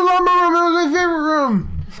 No, the lumber room. That was my favorite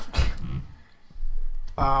room.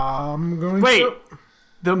 I'm going wait, to...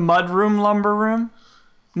 the mudroom lumber room?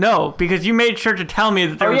 No, because you made sure to tell me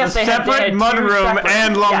that there Oh, was yes, a they had separate two mudroom separate-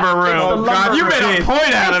 and yeah, lumber it's the room. lumber You room. made a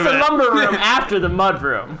point out of It's the it. lumber room after the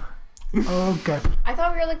mudroom. Okay. I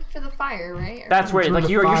thought we were looking for the fire, right? Or- That's where, Through like,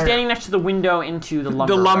 the you're fire. standing next to the window into the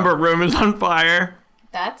lumber The lumber room. room is on fire.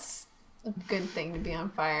 That's a good thing to be on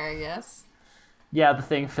fire, I guess. Yeah, the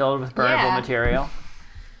thing filled with burnable Yeah. material.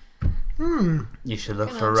 You should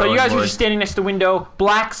look for. So you guys are Rowan just standing next to the window.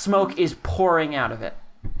 Black smoke is pouring out of it.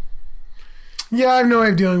 Yeah, I have no way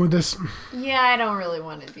of dealing with this. Yeah, I don't really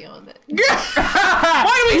want to deal with it.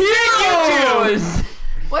 Why did we send you two?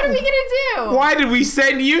 What are we gonna do? Why did we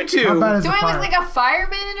send you How two? bad is Do the I fire? look like a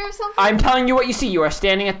fireman or something? I'm telling you what you see. You are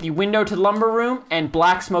standing at the window to the lumber room, and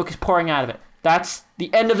black smoke is pouring out of it. That's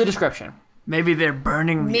the end of the description. Maybe they're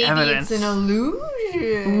burning the Maybe evidence. it's an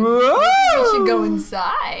illusion. We should go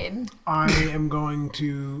inside. I am going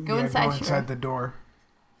to Go inside, go Shira. inside the door.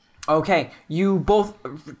 Okay, you both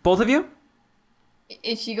of you?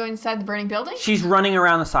 Is she going inside the burning building? She's running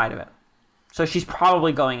around the side of it. So she's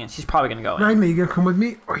probably going in. She's probably going to go in. Ragnar, you gonna come with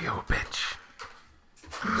me? Or you a bitch?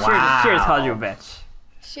 Wow. Shira's called you a bitch.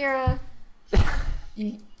 Shira,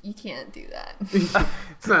 you can't do that.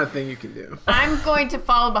 It's not a thing you can do. I'm going to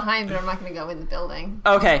follow behind, but I'm not going to go in the building.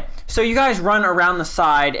 Okay, so you guys run around the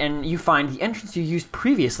side, and you find the entrance you used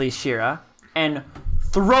previously, Shira, and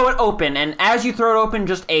throw it open. And as you throw it open,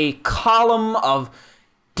 just a column of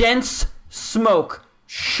dense smoke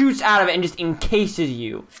shoots out of it and just encases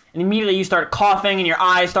you. And immediately you start coughing, and your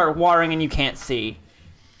eyes start watering, and you can't see.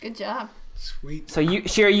 Good job. Sweet. So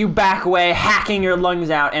Shira, you back away, hacking your lungs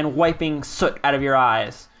out and wiping soot out of your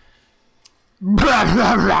eyes. Blah,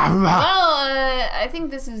 blah, blah, blah. Well, I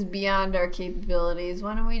think this is beyond our capabilities.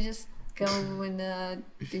 Why don't we just go and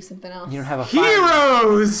do something else? You don't have a fire.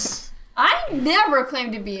 Heroes! I never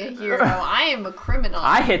claimed to be a hero. I am a criminal.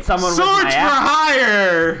 I hit someone with my Swords for axe.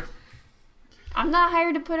 hire! I'm not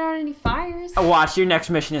hired to put out any fires. Watch, your next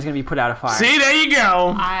mission is going to be put out a fire. See, there you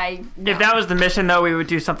go. If that was the mission, though, we would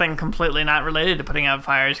do something completely not related to putting out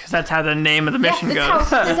fires, because that's how the name of the mission goes.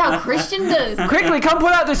 That's how Christian does. Quickly, come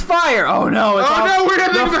put out this fire! Oh no, it's Oh, no, we're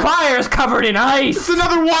gonna the think about- fire's covered in ice! It's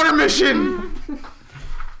another water mission!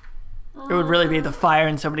 It would really be the fire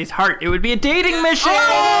in somebody's heart. It would be a dating mission.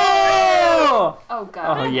 Oh! Oh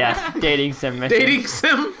god. Oh yeah, dating sim mission. Dating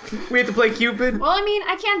sim? We have to play Cupid? Well, I mean,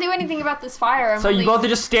 I can't do anything about this fire. So you both are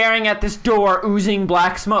just staring at this door oozing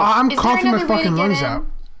black smoke. I'm Is there coughing my another way to fucking get lungs in?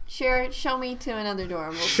 out. Show me to another door.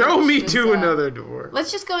 And we'll Show search me this, to another door.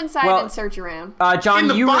 Let's just go inside Well- and search around. John, In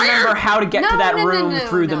the you fire? remember how to get No, to that no, no, room no,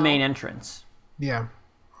 through the no. main entrance. Yeah.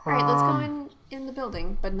 All right, let's go in the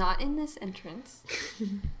building, but not in this entrance.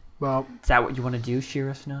 Well, Is that what you want to do,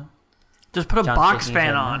 Shira Snow? Just put a John's box shaking his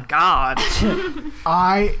fan head on. no. God.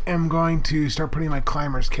 I am going to start putting my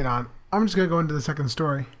climber's kit on. I'm just going to go into the second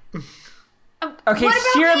story. Okay, What about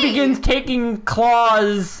Shira me? begins taking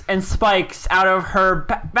claws and spikes out of her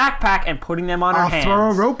backpack and putting them on her I'll hands.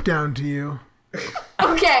 throw a rope down to you.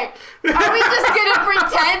 Okay, are we just gonna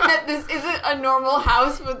pretend that this isn't a normal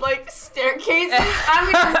house with like staircases? I'm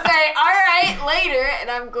gonna say, all right, later, and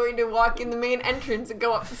I'm going to walk in the main entrance and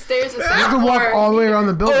go up the stairs. You have to walk all the way around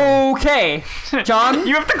the building. Okay, John.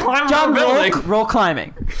 You have to climb John, over the building. roll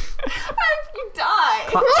climbing. You die.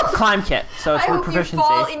 Climb kit. So it's I with hope you proficiency.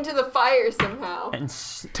 fall into the fire somehow. And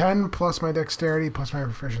 10 plus my dexterity plus my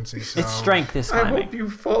proficiency. So it's strength this I climbing. hope you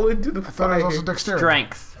fall into the I thought it was also fire. dexterity.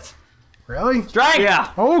 Strength. Really? Strength.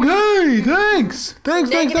 Yeah. Okay, thanks. Thanks.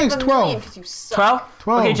 Negative 12. 1,000,000, 'cause you suck. 12?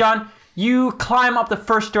 12. Okay, John, you climb up the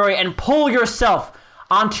first story and pull yourself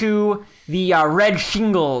onto the red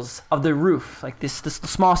shingles of the roof, like this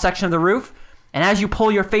small section of the roof. And as you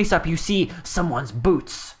pull your face up, you see someone's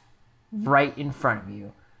boots right in front of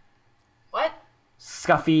you. What?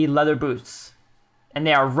 Scuffy leather boots. And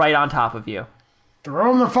they are right on top of you.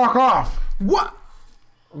 Throw him the fuck off. What?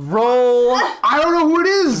 Roll I don't know who it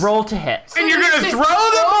is. roll to hit. And you're gonna Just throw them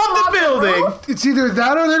off the building? It's either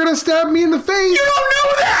that or they're going to stab me in the face. You don't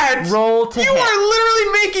know that! Roll to You hit. are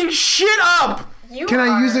literally making shit up! You Can I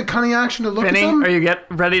are- use a cunning action to look Vinny, at them? are you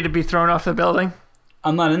ready to be thrown off the building?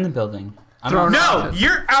 I'm not in the building. No,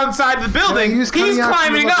 you're outside the building. use He's cunning action to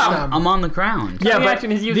climbing look at up. them. I'm on the ground. Yeah, Cunning but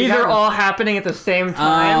action is using these are that. all happening at the same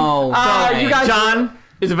time. Oh, okay. you guys John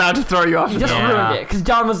is about to throw you off the just building. Yeah. ruined it because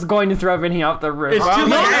John was going to throw Vinny off the roof. It's Well, too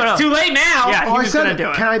late. it's too late now. Yeah, Oh, he I was said gonna it. do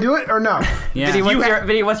it. Can I do it or no? Yeah.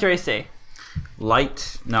 Vinny, what's your AC?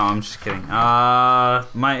 Light. No, I'm just kidding.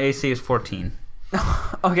 My AC is 14.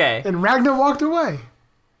 Okay, And Ragnar walked away.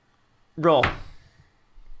 roll.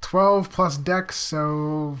 12 plus dex,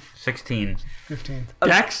 so 16. 15.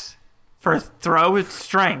 Dex for throw with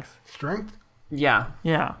strength. Strength? Yeah,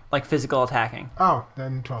 Yeah. like physical attacking. Oh,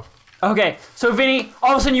 then 12. Okay, so Vinny,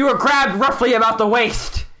 all of a sudden you are grabbed roughly about the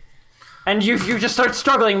waist. And you just start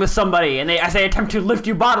struggling with somebody, and as they attempt to lift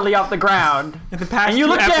you bodily off the ground. In the past And you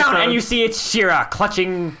two look down, episodes- and you see it's Shira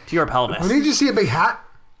clutching to your pelvis. When did you see a big hat?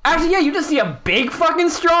 Actually, yeah, you just see a big fucking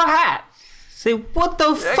straw hat. Say, what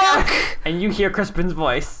the fuck? And you hear Crispin's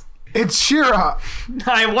voice. It's Shira.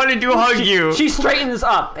 I wanted to hug you. She straightens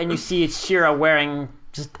up, and you see it's Shira wearing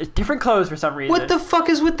just different clothes for some reason. What the fuck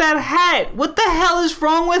is with that hat? What the hell is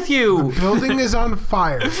wrong with you? Building is on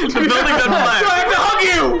fire. The building's on fire. I have to hug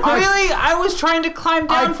you! Really? I was trying to climb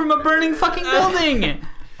down from a burning fucking building.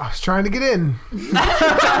 I was trying to get in. Don't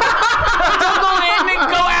go in and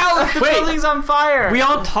go out. The building's on fire. We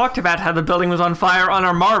all talked about how the building was on fire on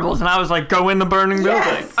our marbles, and I was like, go in the burning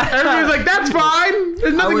building. Everybody's like, that's fine.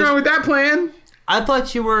 There's nothing was- wrong with that plan. I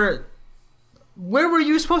thought you were. Where were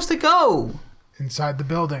you supposed to go? Inside the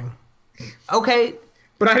building. Okay.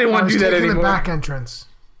 But I didn't I want was to do that taking anymore. the back entrance.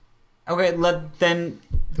 Okay. The Climb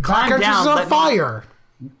back entrance down, is on let me- fire.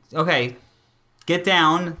 Okay. Get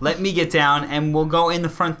down. Let me get down, and we'll go in the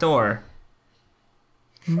front door.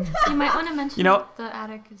 You might want to mention You know- that the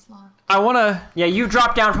attic is locked. I want to. Yeah, you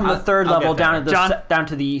drop down from the third I'll level get down there. to the John? down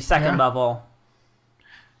to the second Yeah. level.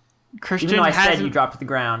 Christian Even though I said hasn't, you dropped to the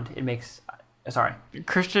ground, it makes. Sorry.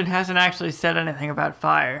 Christian hasn't actually said anything about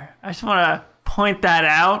fire. I just want to point that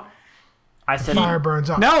out. I said. Fire burns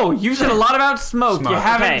up. No, you said a lot about smoke. Smoke. You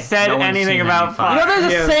haven't Okay. said No one's anything seen about any fire. You know,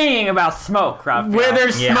 there's a Yeah. saying about smoke, Raphael. Where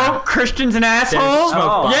there's Yeah. smoke, Christian's an asshole. smoke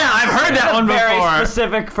Oh. box. Yeah, I've heard that That's one a very before.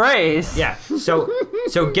 specific phrase. Yeah. So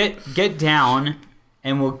get down,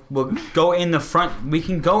 and we'll go in the front. We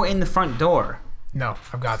can go in the front door. No,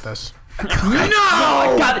 I've got this. Oh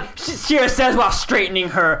my god! Shira says while straightening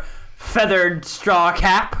her feathered straw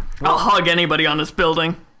cap. I'll hug anybody on this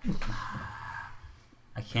building.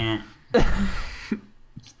 I can't.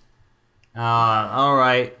 All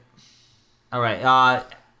right.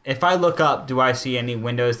 If I look up, do I see any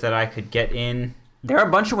windows that I could get in? There are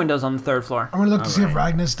a bunch of windows on the 3rd floor. I'm gonna look to see if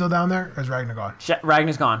Ragnar's still down there, or is Ragnar gone?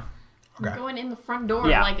 Ragnar's gone. Okay. Going in the front door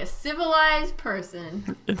Yeah. like a civilized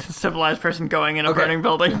person. It's a civilized person going in a Okay. burning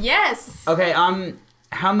building. Yes. Okay.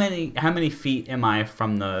 How many feet am I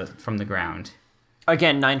from the ground?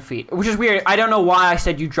 Again, 9 feet, which is weird. I don't know why I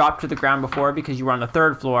said you dropped to the ground before, because you were on the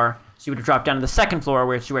 3rd floor, so you would have dropped down to the 2nd floor,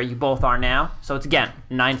 which is where you both are now. So it's again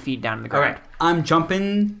 9 feet down to the ground. Okay. I'm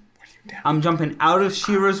jumping out of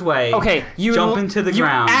Shira's way. Okay, you jump into the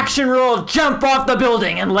ground. Action roll, jump off the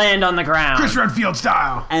building and land on the ground. Chris Redfield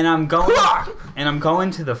style. And I'm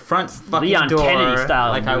going to the front fucking Leon door Kennedy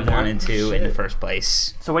style, like I loser. wanted to in the first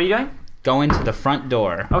place. So what are you doing? Go into the front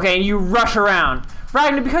door. Okay, and you rush around.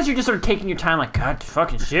 Ragnar, because you're just sort of taking your time, like, God,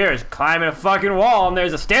 fucking Shira's climbing a fucking wall, and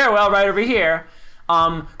there's a stairwell right over here.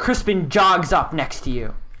 Crispin jogs up next to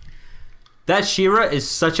you. That Shira is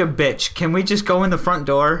such a bitch. Can we just go in the front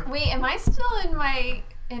door? Wait, am I still in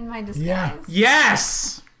my disguise? Yeah.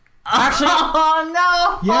 Yes. Actually,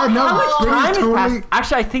 Oh no! Yeah, no, time Brittany's has totally. passed.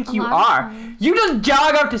 Actually, I think you lot of are. time. You just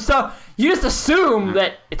jog up to stuff. You just assume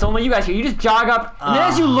that it's only you guys here. You just jog up, and then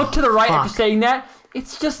as you look to the right after fuck. saying that,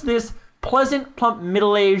 it's just this pleasant, plump,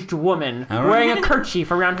 middle-aged woman All right. wearing a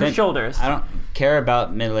kerchief around her Then shoulders. I don't care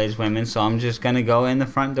about middle-aged women, so I'm just gonna go in the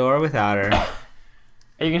front door without her.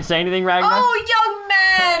 Are you gonna say anything, Ragnar? Oh, young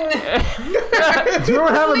man! Do you remember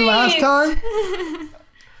what happened last Please. time?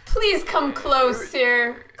 Please come close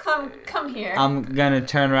here. Come here. I'm gonna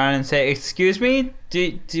turn around and say, "Excuse me,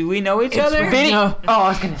 do we know each other?" Vinny. Oh,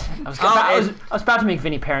 I was about to make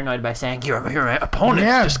Vinny paranoid by saying your opponent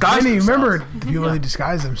Yeah, disguised Vinny, themselves. remember, people really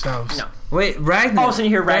disguise themselves. No. Wait, Ragnar. All of a sudden,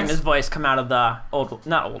 you hear that's- Ragnar's voice come out of the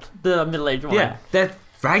the middle-aged woman. Yeah, that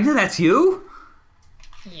Ragnar. That's you.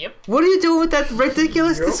 Yep. What are you doing with that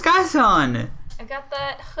ridiculous disguise on? I got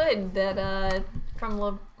that hood that from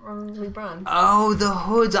LeBron. Oh, the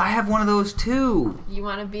hoods. I have one of those too. You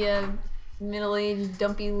want to be a middle-aged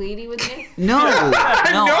dumpy lady with me? No, no,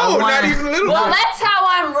 I No, wanna- not even a little. Well, that's how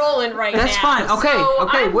I'm rolling right That's now. fine. Okay, So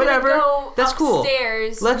okay, I'm whatever. Gonna go That's cool.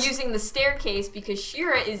 upstairs Let's- using the staircase because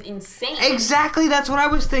Shira is insane. Exactly, that's what I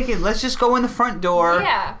was thinking. Let's just go in the front door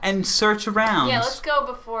Yeah. and search around. Yeah, let's go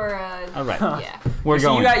before. All right, Yeah. we're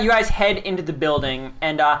So going. you guys head into the building,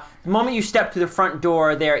 and the moment you step through the front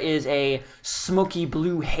door, there is a smoky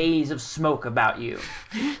blue haze of smoke about you.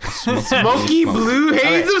 Smoky blue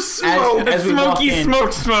haze of smoke. As we walk in,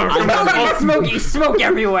 Smoke. Smoky smoke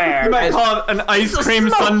everywhere. I call it an ice cream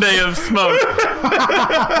sundae of smoke.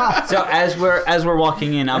 So as we're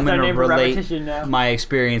walking in, I'm That's our gonna name for relate repetition now. my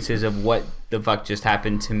experiences of what the fuck just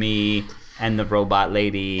happened to me and the robot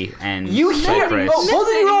lady and You hear? Cypress. Oh, both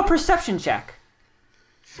of you roll a perception check.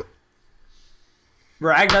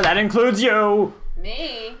 Ragnar, that includes you.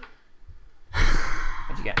 Me.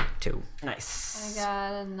 What'd you get? 2. I Nice.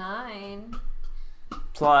 got a 9.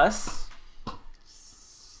 Plus,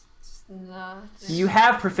 No. you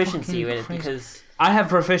have proficiency with it because I have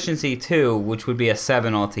proficiency 2, which would be a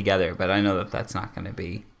 7 altogether, but I know that that's not going to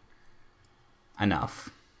be enough.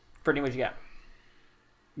 Brittany, what'd you get?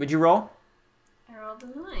 Would you roll? I rolled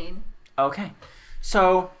a 9. Okay.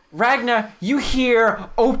 So, Ragnar, you hear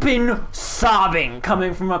open sobbing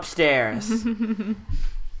coming from upstairs.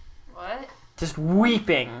 What? Just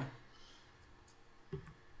weeping.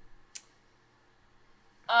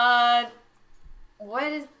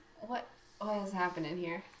 What is happening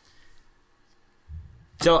here?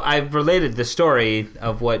 So I've related the story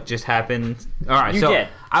of what just happened. All right, You so did.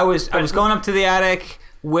 I was going up to the attic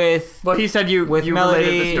with. Well, he said you With you Melody-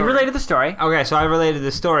 related the You story. related the story. Okay, so I related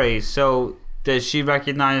the story. So does she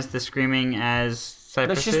recognize the screaming as No,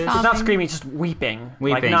 Cypress? she's not screaming, just weeping.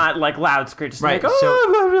 Like, Weeping. not like loud screams. Just Right, like, so-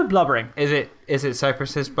 oh, blah, blah, blubbering. Is it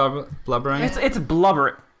Cypress's blubbering? It's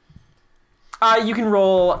blubbering. You can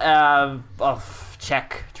roll a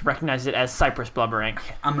check to recognize it as Cypress blubbering.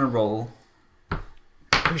 I'm gonna roll.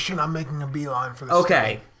 Christian, I'm making a beeline for the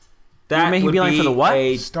Okay, that making would beeline be for the what?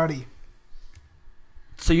 a- study.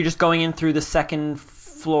 So you're just going in through the second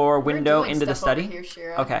floor window We're doing into the stuff over study? here,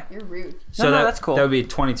 Shira. Okay. You're rude. so no, that, that's cool. That would be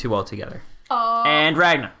 22 altogether. Oh. And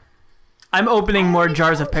Ragnar. I'm opening more already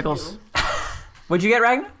jars of told pickles. you. What'd you get,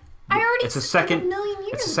 Ragnar? I already It's a said second- a million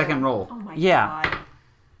years It's a second ago. roll. Oh my Yeah. god.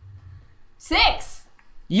 6.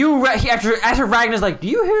 After Ragnar's like, do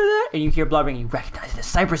you hear that? And you hear blubbering, you recognize it as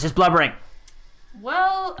Cypress is blubbering.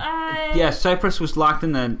 Well, Yeah, Cypress was locked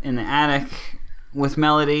in the attic with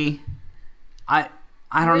Melody. I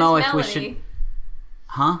don't know if we should.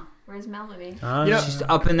 Huh? Where's Melody? She's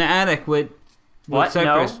up in the attic with What?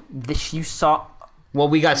 Cypress. No. This you saw. Well,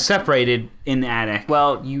 we got separated in the attic.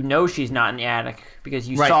 Well, you know she's not in the attic because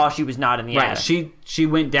you Right. saw she was not in the Right. attic. She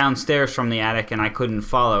went downstairs from the attic and I couldn't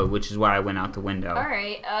follow, which is why I went out the window. All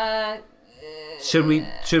right. Should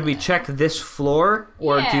we check this floor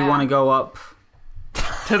or do you Yeah. want to go up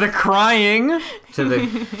To the crying. to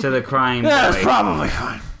the crying That's boy? probably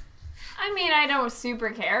fine. I mean, I don't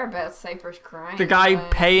super care about Cypress crying. The guy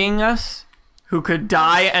but- paying us, who could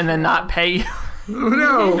die and then not pay you.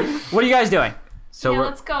 No. What are you guys doing? So yeah, we're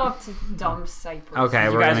let's go up to dumb Cypress. okay.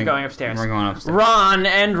 You we're guys gonna, are going upstairs. We're going upstairs. Ron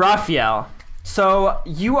and Raphael. So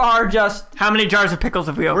you are just How many jars of pickles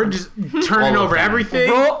have we We're opened? just turning All of over them.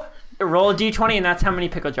 everything. roll a d20, and that's how many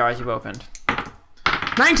pickle jars you've opened.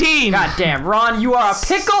 19! God damn, Ron, you are a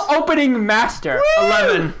pickle opening master.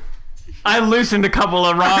 11. I loosened a couple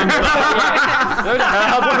of wrongs.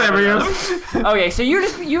 Whatever. Okay, so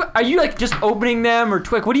are you like just opening them or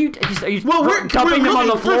Twick? What are you Well, we're dumping them on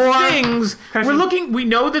the looking floor? for things. Christian. We're looking. We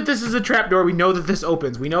know that this is a trapdoor. We know that this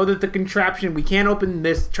opens. We know that the contraption. We can't open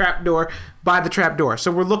this trapdoor by the trapdoor.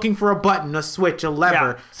 So we're looking for a button, a switch, a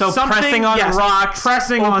lever. Yeah. So something, pressing on yes, rocks,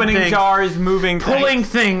 pressing opening on things, jars, moving pulling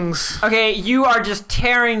things. things. Okay, you are just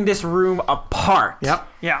tearing this room apart. Yep.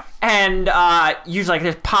 Yeah. And usually like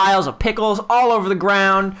there's piles of pickles all over the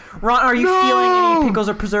ground. Ron, are you feeling any pickles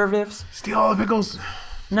or preservatives? Steal all the pickles.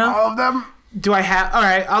 No. All of them. Do I have? All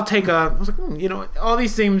right, I'll take a. I was like, you know, all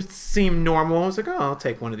these things seem normal. I was like, oh, I'll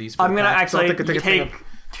take one of these. For I'm the gonna pack. So I'll actually take a thing take of-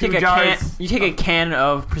 two Take a can. jars. You take a can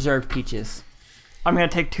of preserved peaches. I'm gonna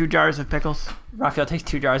take 2 jars of pickles. Raphael takes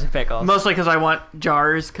 2 jars of pickles. Mostly because I want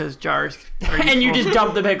jars, because jars are And you useful. just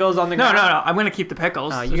dump the pickles on the No, ground. no, no. I'm gonna keep the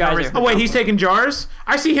pickles. Oh, you There's guys no are- reason Oh to wait, dump he's them. taking jars.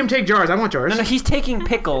 I see him take jars. I want jars. No, he's taking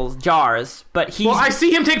pickles jars, but he's. Well, I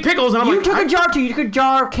see him take pickles, and I'm you like, took I, a jar too. You took a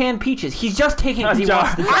jar of canned peaches. He's just taking because he jar.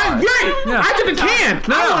 wants the I'm jar. right. I took a can.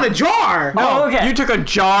 I want a jar. Oh, okay. You took a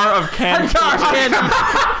jar of canned a jar of canned peaches.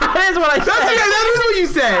 That is what I said. That is what you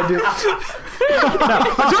said.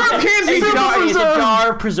 A jar of cans. It's a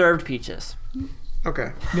jar of preserved peaches.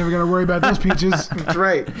 Okay, Never gotta worry about those peaches. that's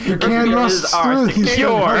right. Your can Peaches rusts are through these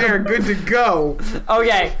secure. They're good to go.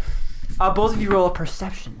 Okay. Both of you roll a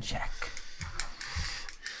perception check.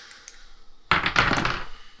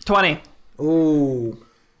 20. Ooh,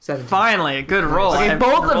 17. Finally, a good roll. Okay, I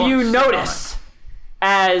both of rolled you shit notice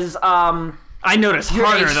as on it. I notice you're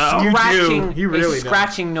harder a though. You scratching, do. You really a do.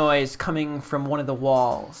 scratching noise coming from one of the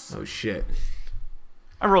walls. Oh shit.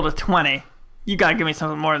 I rolled a 20. You gotta give me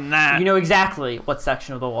something more than that. You know exactly what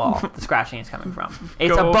section of the wall the scratching is coming from.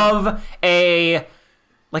 It's Go. above a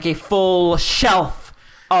full shelf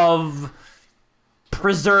of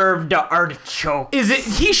preserved artichoke. Is it?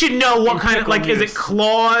 He should know what kind of like. Is it juice.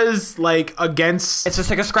 claws like against? It's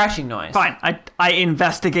just like a scratching noise. Fine. I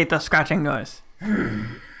investigate the scratching noise.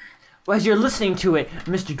 As you're listening to it,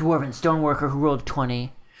 Mr. Dwarven Stoneworker, who rolled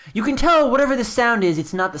 20, you can tell whatever the sound is,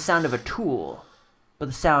 it's not the sound of a tool, but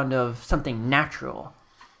the sound of something natural.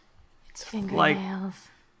 Like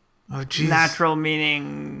Oh jeez. natural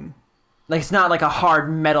meaning. Like it's not like a hard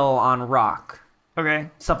metal on rock. Okay.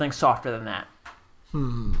 Something softer than that.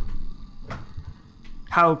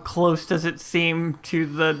 How close does it seem to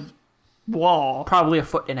the wall? Probably a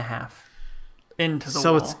foot and a half. Into the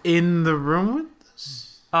So wall. it's in the room with us.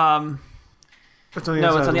 It's on the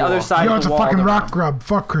No, it's on the other wall. side Yo, of it's the a wall. fucking the- rock grub.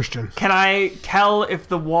 Fuck Christian. Can I tell if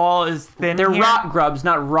the wall is thin They're here? rock grubs,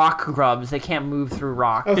 not rock grubs. They can't move through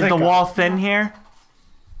rock. Oh, Is thank the God. wall thin here?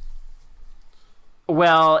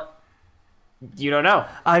 Well, you don't know.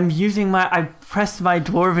 I pressed my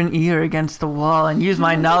dwarven ear against the wall and use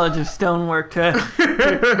my knowledge of stonework to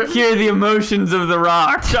hear the emotions of the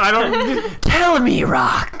rock. I don't. Tell me,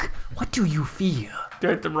 rock. What do you feel? Do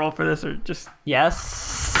I have to roll for this or just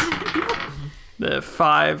Yes. the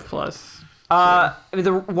 5 plus? I mean,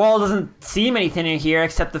 the wall doesn't seem any thinner here,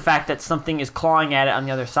 except the fact that something is clawing at it on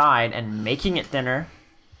the other side and making it thinner.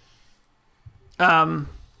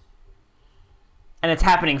 And it's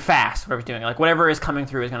happening fast. Whatever's doing, like whatever is coming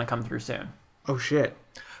through is going to come through soon. Oh shit.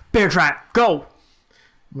 Bear trap, go!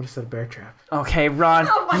 I'm gonna set a bear trap. Okay, Ron,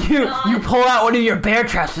 Oh my you God. you pull out one of your bear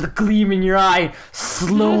traps with a gleam in your eye.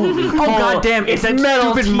 Slowly. Oh goddamn! It's that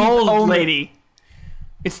metal stupid teeth mole only. lady.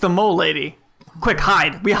 It's the mole lady. Quick,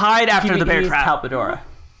 hide! We hide after the bear trap. Palpadora.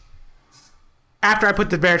 After I put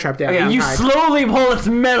the bear trap down. Okay, I'll you hide. slowly pull its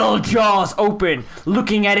metal jaws open,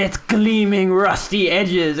 looking at its gleaming, rusty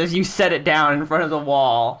edges as you set it down in front of the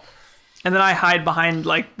wall. And then I hide behind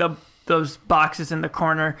like the those boxes in the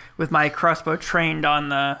corner with my crossbow trained on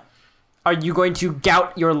the. Are you going to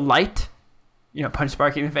gout your light? Punch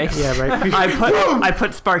Sparky in the face. Yeah, right. I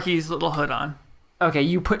put Sparky's little hood on. Okay,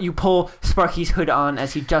 you pull Sparky's hood on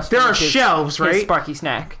as he just. There are finishes shelves, his right? Sparky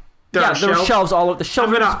snack. There are there are shelves all over. The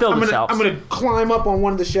shelves are filled with shelves. I'm gonna climb up on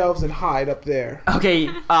one of the shelves and hide up there. Okay,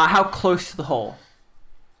 how close to the hole?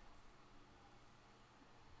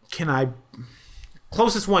 Can I?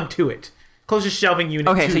 Closest one to it. Closest shelving unit.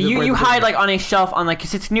 Okay, to so the you where hide the- like on a shelf on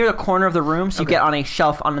because it's near the corner of the room, so you get on a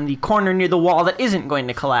shelf on the corner near the wall that isn't going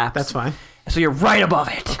to collapse. That's fine. So you're right above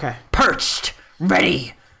it. Okay. Perched,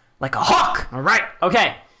 ready, like a hawk. All right.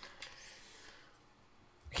 Okay.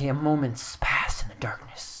 Okay, a moment's pass in the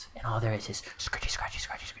darkness, and all there is scratchy, scratchy,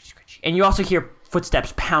 scratchy, scratchy, scratchy. And you also hear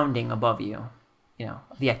footsteps pounding above you.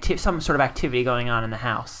 Some sort of activity going on in the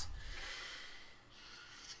house.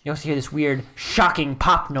 You also hear this weird, shocking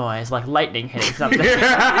pop noise, like lightning hitting something.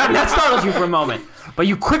 And that startles you for a moment. But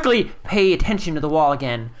you quickly pay attention to the wall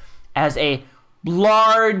again as a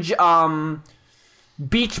large,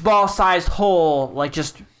 beach ball-sized hole, like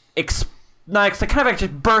just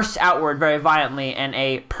just bursts outward very violently, and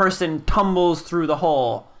a person tumbles through the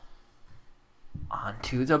hole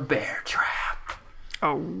onto the bear trap.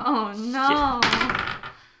 Oh. Oh no.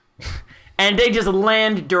 And they just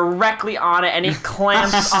land directly on it, and it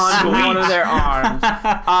clamps onto one of their arms.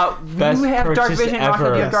 Best You have dark purchase vision. Rocket, ever.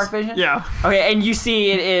 do you have dark vision? Yeah. Okay, and you see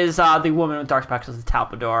it is the woman with dark spectacles, the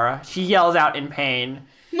Talpadora. She yells out in pain.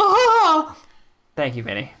 Thank you,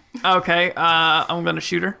 Vinny. Okay. I'm gonna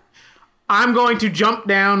shoot her. I'm going to jump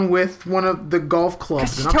down with one of the golf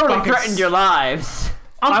clubs. She and I'm totally fucking threatened your lives.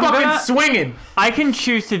 I'm fucking gonna- swinging. I can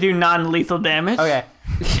choose to do non-lethal damage. Okay.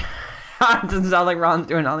 Doesn't sound like Ron's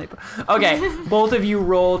doing non-lethal. Okay, both of you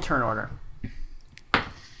roll turn order.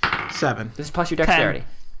 7. This is plus your 10 dexterity.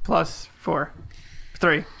 plus 4.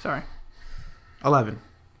 3. Sorry. 11.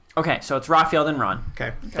 Okay, so it's Raphael, then Ron,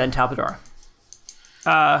 Okay. then Talpadora.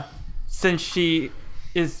 Since she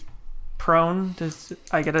is prone, does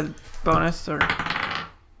I get a bonus or?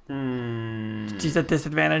 She's at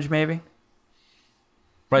disadvantage, maybe.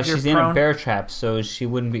 Right, You're she's in a prone. bear trap, so she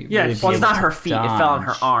wouldn't be. Yeah, really well, Well, be it's able not to her feet. It fell on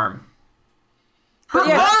her dodge. arm. Her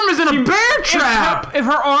arm is in a bear trap. If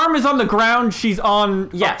her arm is on the ground, she's on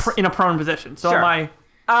Yes. in a prone position. So Sure. am I?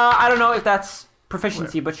 I don't know if that's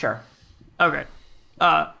proficiency, but sure. Okay.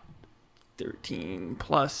 13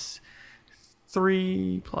 plus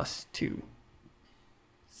 3 plus 2.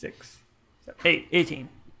 6. 8. 18.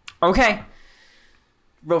 Okay.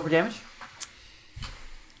 Roll for damage.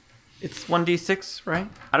 It's 1d6, right?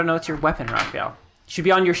 I don't know. It's your weapon, Raphael. Should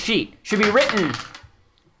be on your sheet. Should be written.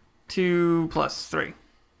 2 plus 3.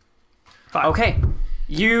 5. Okay.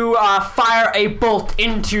 You fire a bolt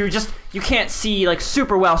into you can't see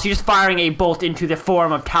super well, so you're just firing a bolt into the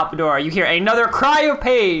form of Talpadora. You hear another cry of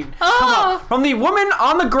pain come up from the woman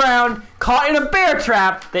on the ground caught in a bear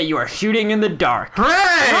trap that you are shooting in the dark.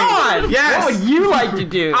 Hooray! Ron, Yes. what would you like to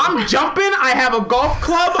do? I'm jumping. I have a golf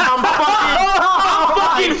club. I'm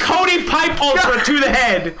fucking Cody Pipe Ultra to the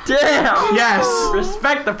head. Damn. Yes.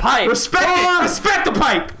 Respect the pipe. Respect it. Respect the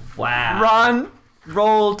pipe. Wow. Ron,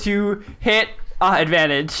 roll to hit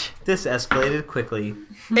advantage. This escalated quickly.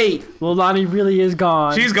 8. Well, Lonnie really is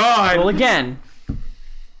gone. She's Roll gone. again.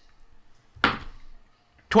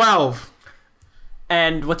 12.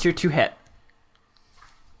 And what's your 2 hit?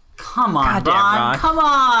 Come on, Goddamn, Ron. Ron. Come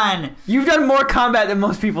on. You've done more combat than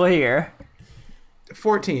most people here.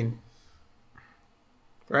 14.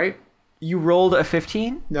 Right? You rolled a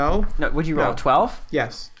 15? No. No, would you roll? No. 12?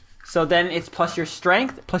 Yes. So then it's plus your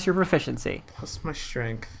strength, plus your proficiency. Plus my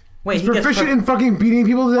strength. Wait, He's he gets proficient in fucking beating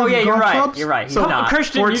people to death Oh yeah, with you're golf right. clubs? You're right. He's So, not.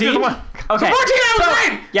 Christian, you 14? just want. Okay. 14, I was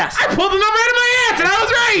right! Yes. I pulled the number out of my ass and I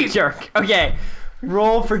was right! Jerk. Okay.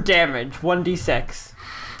 Roll for damage. 1d6.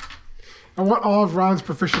 I want all of Ron's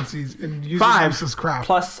proficiencies and use 5. this as crap.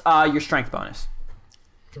 Plus your strength bonus.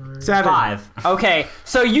 7. 5. Okay,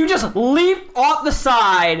 so you just leap off the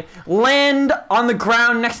side, land on the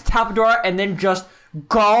ground next to Talpadora, and then just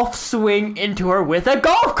golf swing into her with a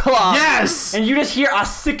golf club. Yes! And you just hear a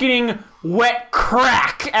sickening wet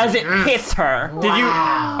crack as it hits her. Did you?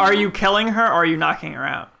 Are you killing her or are you knocking her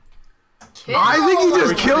out? I think he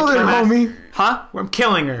just killed her, homie. Huh? I'm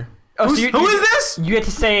killing her. Oh, so Who is this? You had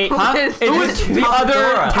to say, huh? is It's the other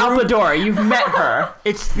Talpadora. You've met her.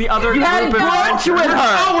 It's the other You had group of brunch with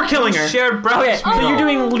her. Oh, we're killing her. Shared Okay, breakfast so meal. you're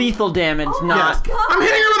doing lethal damage, not... I'm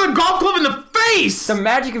hitting her with a golf club in the face! The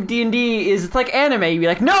magic of D&D is, it's like anime. You'd be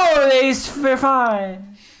like, no, they're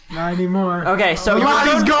fine. Not anymore. Okay, so you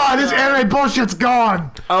Lonnie's gone. This anime bullshit's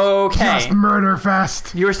gone. okay. Just murder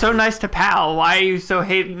fest. You were so nice to Pal. Why are you so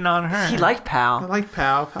hating on her? He liked I Pal. like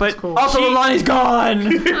Pal. Pal's But cool. Also, She- Lonnie's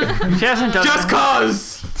gone. She hasn't done Just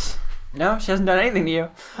cause. No, she hasn't done anything to you.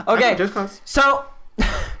 Okay, Just cause. so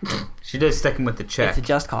She does stick him with the check. it's a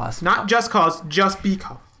just cause. Not just cause, just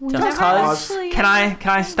because. Just cause. Can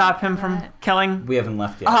I stop him from killing? We haven't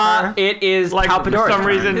left yet. It is Like for Palpadora's some turn.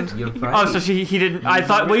 reason. You're Oh, so he didn't. I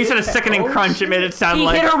thought. Well, you said a sickening crunch. It made it sound He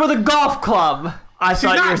like. hit her with a golf club. I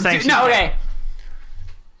thought you were not- saying. no, Okay,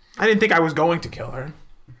 I didn't think I was going to kill her.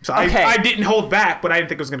 So Okay. I didn't hold back, but I didn't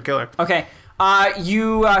think I was going to kill her. okay.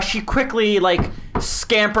 She quickly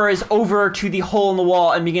scampers over to the hole in the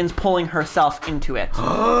wall and begins pulling herself into it.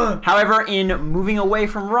 However, in moving away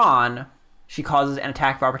from Ron, she causes an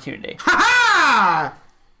attack of opportunity. Ha!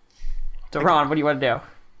 So Ron, what do you want to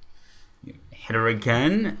do? Hit her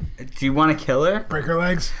again. Do you want to kill her? Break her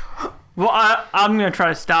legs. Well, I'm gonna try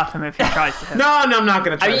to stop him if he tries to hit. No, I'm not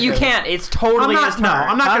going to try I mean, to you hit her. can't. It's totally his turn.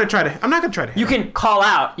 I'm not Huh? going to try to. I'm not going to try to. Hit You her. can call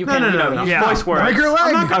out. You can, no. use Yeah. voice words. Break her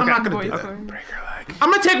leg. I'm not going to do that. Break her leg. I'm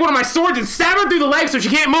going to take one of my swords and stab her through the leg so she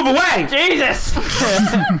can't move away. Jesus!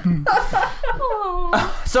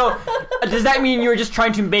 So, does that mean you're just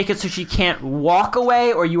trying to make it so she can't walk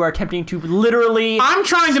away, or you are attempting to literally... I'm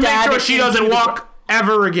trying to make Stab sure it she into doesn't the- walk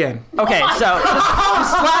ever again. Okay, so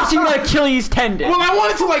slashing an Achilles tendon. Well, I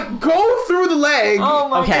wanted to go through the leg. Oh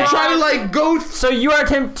my Okay. and god. try to go. So you are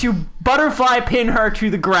attempting to butterfly pin her to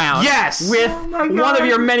the ground. Yes. With my one God. of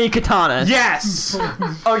your many katanas. Yes.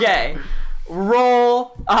 Okay.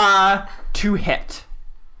 Roll to hit.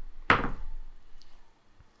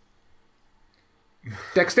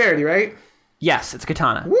 Dexterity, right? Yes, it's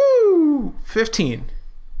katana. Woo! 15.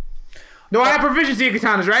 No, I have proficiency in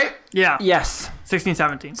katanas, right? Yeah. Yes. 16,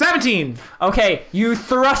 17. 17. Okay, you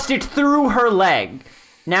thrust it through her leg.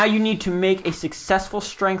 Now you need to make a successful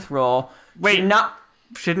strength roll. Wait. Do not.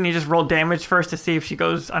 Shouldn't he just roll damage first to see if she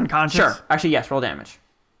goes unconscious? Sure. Actually, yes. Roll damage.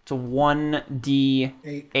 It's a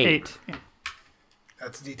 1d8. 8.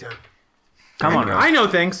 That's D10. Come on, I know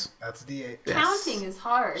things. That's D8. Counting is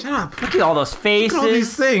hard. Shut up. Look at all those faces. Look at all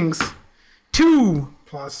these things. 2.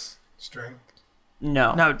 Plus strength.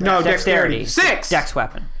 No. No, No, Dexterity. dexterity. 6. Dex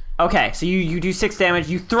weapon. Okay, so you do 6 damage.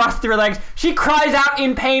 You thrust through her legs. She cries out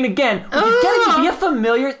in pain again. Which is getting to be a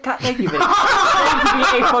familiar. God, thank you, Vinny. Getting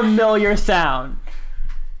to be a familiar sound.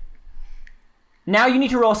 Now you need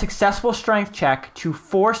to roll a successful strength check to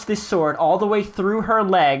force this sword all the way through her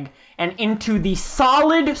leg and into the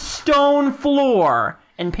solid stone floor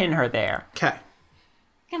and pin her there. Okay.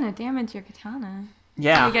 Gonna damage your katana.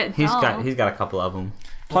 Yeah. You get He's dull. got a couple of them.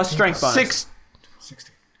 Plus strength bonus. 6.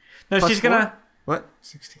 16. No, Plus she's gonna. 4? What?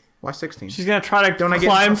 16. Why 16? She's gonna try to Don't I get-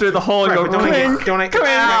 climb through the hole and Right, go. but don't I clink. get, don't I, Come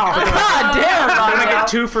here. God damn, don't I Mario. get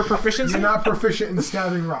 2 for proficiency? You're not proficient in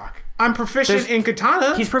stabbing rock. I'm proficient in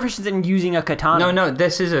katana. He's proficient in using a katana. No,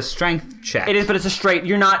 this is a strength check. It is, but it's a straight.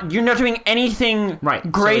 You're not doing anything Right, so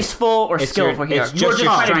graceful or it's skillful your- here. it's You're just just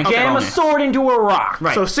your trying to strength jam a bonus. sword into a rock.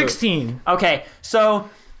 Right. So 16. Okay, so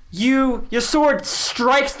your sword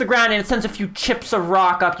strikes the ground and it sends a few chips of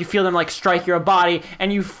rock up. You feel them strike your body,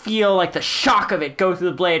 and you feel the shock of it go through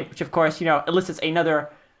the blade, which of course elicits another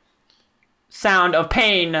sound of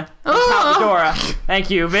pain from Palpadora. Thank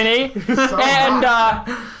you, Vinny.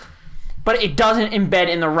 And but it doesn't embed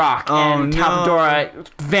in the rock, and no. Palpadora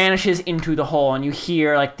vanishes into the hole, and you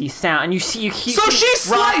hear the sound, and you hear. So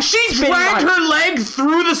she rock she spinning dragged on- her leg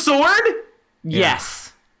through the sword? Yes,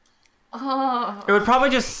 Oh. It would probably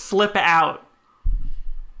just slip out.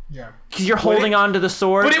 Yeah. because you're holding onto the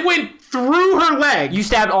sword. But it went through her leg. You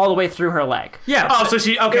stabbed all the way through her leg. Yeah. Oh, so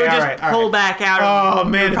she... It Okay, would all just right, all pull right. back out. Oh,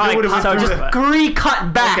 man, if it probably would've went So through just the-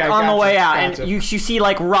 cut back Okay, on the gotcha, way out, gotcha. and you see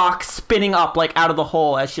rock spinning up out of the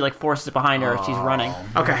hole as she forces it behind her as she's running.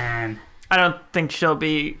 Okay. Man. I don't think she'll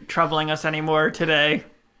be troubling us anymore today.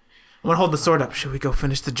 I'm gonna hold the sword up. Should we go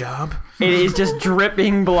finish the job? It is just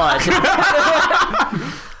dripping blood.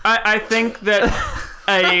 I think that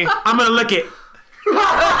I'm gonna lick it.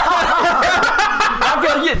 I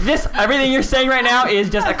feel everything you're saying right now is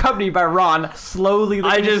just accompanied by Ron slowly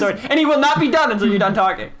licking his sword, and he will not be done until you're done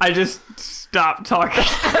talking. I just stop talking.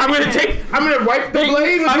 I'm gonna wipe the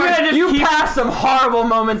blade with my... You pass some horrible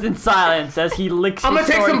moments in silence as he licks I'm his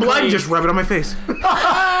gonna take sword some blood and clean. just rub it on my face.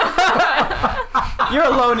 You're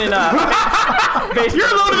alone enough. You're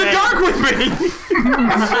alone in the dark with me.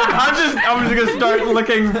 I'm just gonna start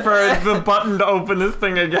looking for the button to open this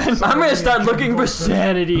thing again. I'm gonna start looking for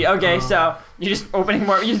sanity. Okay, so you just opening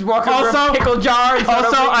more. You just walk over Also- a pickle jar. And start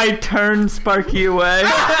Also, opening- I turn Sparky away.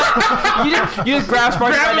 you just grab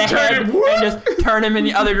Sparky Grab by him, the turn head him, whoop. and just turn him in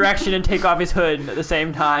the other direction and take off his hood at the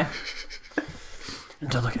same time.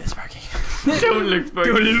 Don't look at this, Sparky. Don't look Sparky.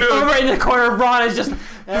 Over in the corner, Ron is just.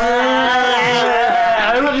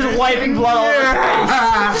 Everyone's just wiping blood all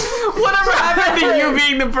over his face. Whatever happened to you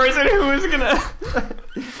being the person who was gonna?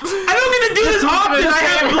 I don't get to do this often.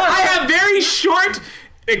 I have very short,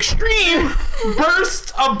 extreme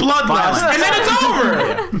bursts of bloodlust, and then it's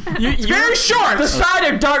over. It's very short. The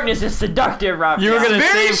side of darkness is seductive, Rob. You were gonna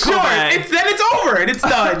Very save short. Kobe. Then it's over and it's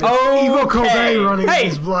done. Evil Kobe running in Hey,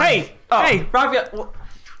 his blood. hey, Oh, hey! Raphael,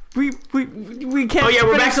 We can't. Oh, yeah,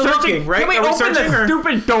 we're back finish to searching. looking, right? Can we Are we open searching, the or-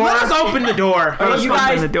 stupid door? Let us open the door. Let's you open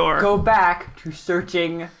guys the door. go back to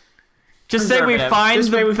searching. Just say we Preservative. find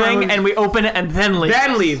Just say the we find thing one. and we open it and then leave.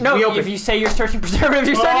 Then leave. No, we open. if you say you're searching preservative,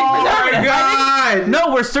 you're searching Oh my preservative. god!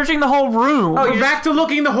 No, we're searching the whole room. Oh, We're back to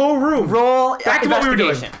looking the whole room. Roll Back to what we were doing.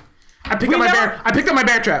 investigation. I picked up my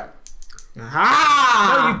bear trap.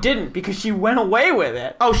 Ah! No, you didn't because she went away with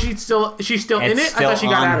it. Oh, she's still in It's it? I thought still she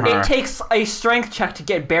got on out of her. it. It takes a strength check to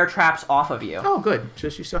get bear traps off of you. Oh, good. So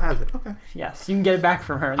she still has it. Okay. Yes, you can get it back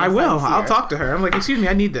from her. I next time will. you see I'll her. talk to her. I'm like, excuse me,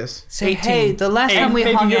 I need this. Say, hey, the last time we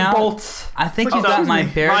Maybe hung your out, bolts. I think you Oh, got excuse my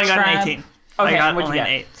me. bear I got trap. an 18. Okay, I got what'd you only an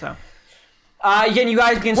get? 8, so. Again, you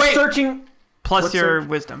guys begin Wait. searching. Plus What's your the-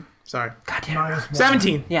 wisdom. Sorry. God damn. Minus one.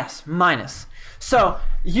 17. Yes, minus. So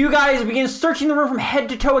you guys begin searching the room from head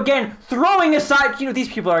to toe again, throwing aside. You know these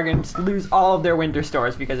people are going to lose all of their winter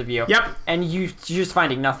stores because of you. Yep. And you're just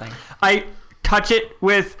finding nothing. I touch it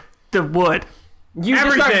with the wood. You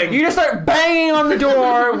Everything. just start banging on the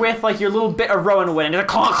door with like your little bit of Rowan wood, and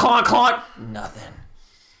it's like clonk, clonk, clonk. Nothing.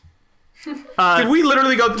 Did we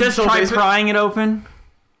literally go through Just the whole try basement? prying it open.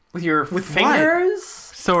 With your what? fingers.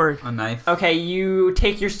 Sword. A knife. Okay, you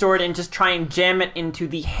take your sword and just try and jam it into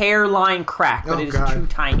the hairline crack, but Oh, it is God. too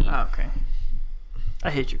tiny. Okay.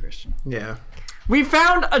 I hate you, Christian. Yeah. We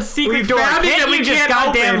found a secret We door. found it Can't that we you just can't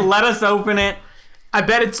goddamn open. let us open it? I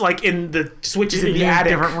bet it's like in the switches in the In a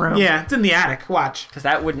attic. different room. Yeah, it's in the attic. Watch. Because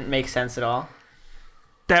that wouldn't make sense at all.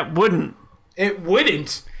 That wouldn't. It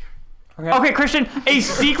wouldn't. Okay, Christian, a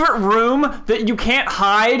secret room that you can't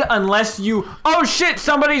hide unless you. Oh shit,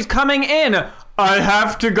 somebody's coming in. I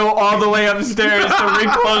have to go all the way upstairs to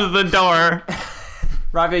reclose the door.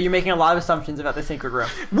 Raphael, you're making a lot of assumptions about the secret room.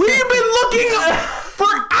 We've been looking for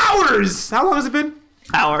hours. How long has it been?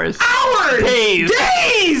 Hours. Hours. Days.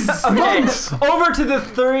 Days. Okay, over to the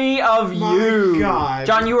three of you. God.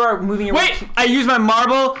 John, you are moving your Wait, I use my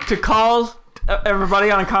marble to call everybody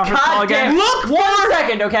on a conference call God again. damn. Look One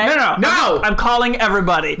second, okay? No. No. I'm calling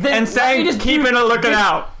everybody Then and why saying, don't you just keeping do- a looking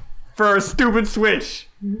out for a stupid switch.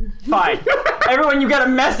 Fine. Everyone, you get a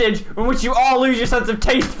message in which you all lose your sense of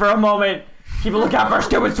taste for a moment. Keep a lookout for a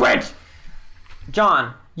stupid switch.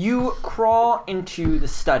 John, you crawl into the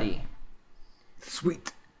study.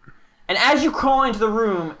 Sweet. And as you crawl into the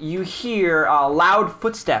room, you hear loud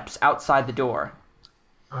footsteps outside the door.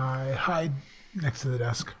 I hide next to the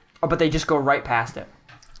desk. Oh, but they just go right past it.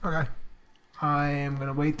 Okay. I am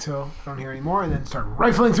gonna wait till I don't hear any more and then start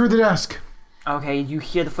rifling through the desk. Okay, you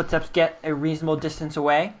hear the footsteps get a reasonable distance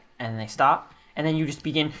away, and they stop. And then you just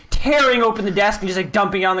begin tearing open the desk and just like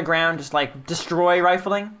dumping it on the ground, just like destroy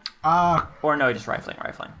rifling. Or no, just rifling.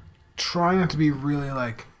 Try not to be really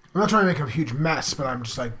like. I'm not trying to make a huge mess, but I'm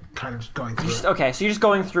just like kind of just going through it. Okay, so you're just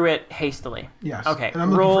going through it hastily. Yes. Okay, And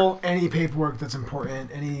I'm looking roll. for any paperwork that's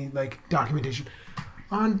important, any like documentation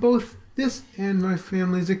on both this and my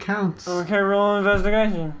family's accounts. Okay, roll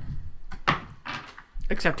investigation.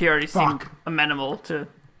 Except he already seemed Fuck. amenable to.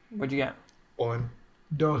 What'd you get? One.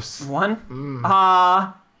 Dos. 1?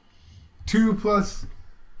 2 plus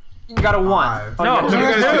You got a 1. 5. Oh, No, you got a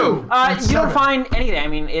you two. got two. That's You don't 7. find anything. I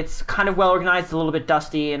mean, it's kind of well organized, a little bit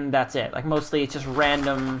dusty, and that's it. Like, mostly it's just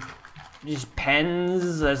random, just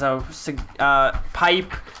pens, there's a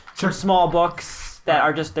pipe, some small books that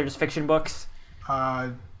are just, they're just fiction books.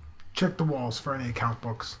 Check the walls for any account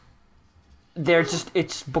books. They're just,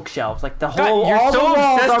 it's bookshelves. Like, the God, whole, you're all so the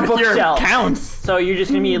walls obsessed are with your bookshelves. counts. So you're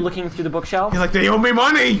just going to be looking through the bookshelves? You're like, they owe me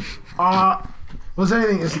money. Was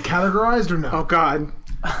anything? Is it categorized or no? Oh God.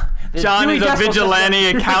 John Dewey is a Decimal System. vigilante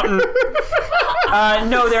accountant.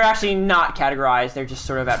 No, they're actually not categorized. They're just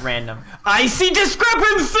sort of at random. I see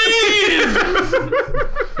discrepancies!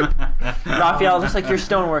 Raphael, looks like you're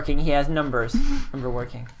stoneworking. He has numbers. Number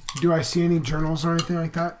working. Do I see any journals or anything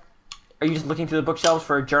like that? Are you just looking through the bookshelves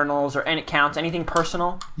for journals or any accounts, anything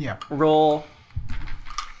personal? Yeah. Roll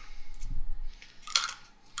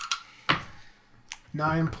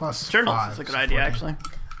 9 plus Journals 5. is a good so idea, 14.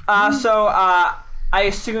 actually. So I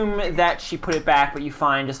assume that she put it back, but you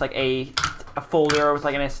find just like a folder with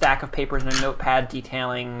like a stack of papers and a notepad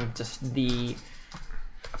detailing just the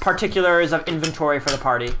particulars of inventory for the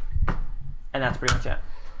party, and that's pretty much it.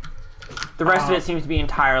 The rest of it seems to be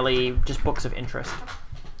entirely just books of interest.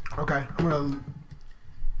 Okay, I'm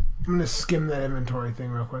gonna skim that inventory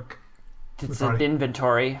thing real quick. It's The an party.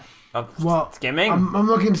 inventory of Well, skimming. I'm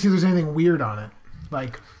looking to see if there's anything weird on it.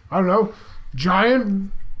 Like, I don't know,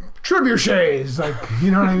 giant trebuchets. Like, you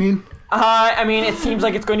know what I mean? I mean, it seems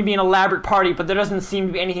like it's going to be an elaborate party, but there doesn't seem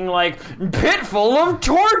to be anything like pit full of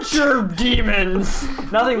torture demons.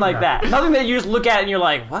 Nothing like that. Nothing that you just look at and you're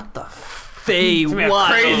like, what the They It's gonna be a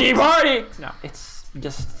crazy party. No, it's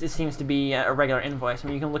just, it seems to be a regular invoice. I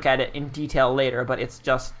mean, you can look at it in detail later, but it's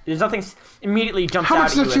just, there's nothing immediately jumps How out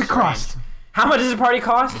much at you. does it as strange. cost? How much does a party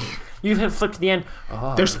cost? You have flipped to the end.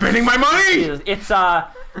 They're spending my money! It's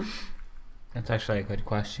That's actually a good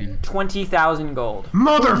question. 20,000 gold.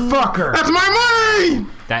 Motherfucker! That's my money!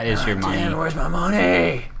 That is your money. Damn, where's my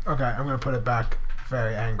money? Okay, I'm gonna put it back.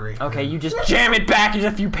 Very angry. Okay, you just jam it back and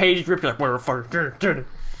just a few pages rip. You're like, where the fuck?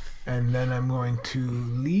 And then I'm going to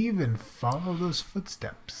leave and follow those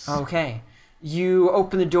footsteps. Okay. You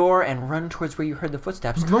open the door and run towards where you heard the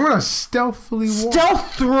footsteps. I'm gonna stealthily walk.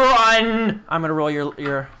 Stealth run! I'm gonna roll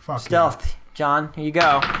your Fuck stealth. John, here you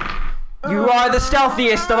go. You are the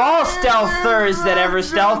stealthiest of all stealthers that ever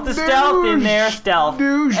stealth the stealth in their stealth.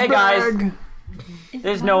 Hey guys, Douchebag.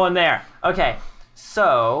 there's no one there. Okay,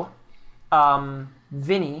 so,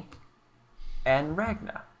 Vinny and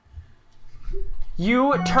Ragna.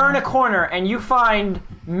 You turn a corner and you find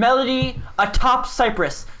Melody atop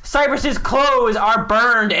Cypress. Cypress's clothes are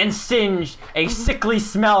burned and singed. A sickly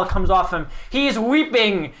smell comes off him. He is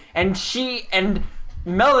weeping, and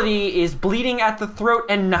Melody is bleeding at the throat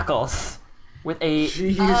and knuckles with a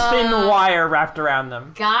thin wire wrapped around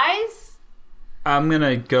them. Guys, I'm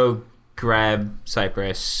gonna go grab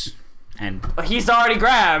Cypress and He's already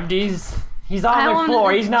grabbed. He's on I the wanna-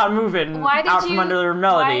 floor. He's not moving why did out you? from under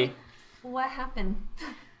Melody. What happened?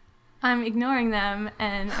 I'm ignoring them,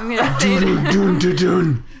 and I'm gonna say, Dun, dun, dun,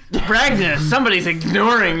 dun. Ragnar, somebody's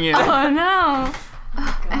ignoring you. "Oh no!"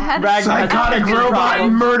 I had Ragnar has Psychotic been robot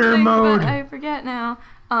dropped. murder think, mode. but I forget now.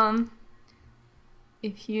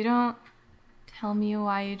 If you don't tell me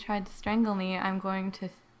why you tried to strangle me, I'm going to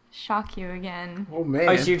shock you again. Oh, man.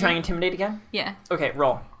 Oh, so you're trying to intimidate again? Yeah. Okay,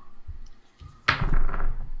 roll.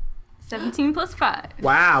 17 plus 5.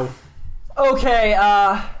 Wow. Okay,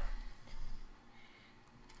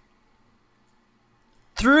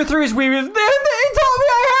 through his weavers. They told me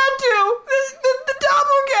I had to. The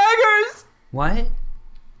doppelgangers. what?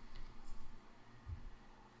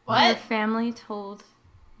 Your family told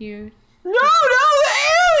you. No, the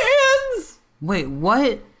aliens. Wait,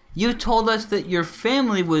 what? You told us that your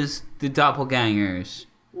family was the doppelgangers.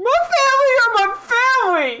 My family are my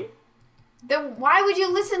family. Then why would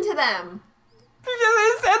you listen to them? Because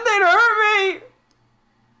they said they'd hurt me.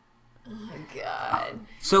 Oh God.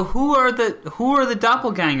 So who are the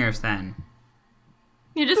doppelgangers then?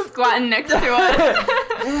 You're just squatting next to us.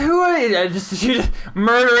 Who are you? Just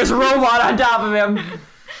murderous robot on top of him.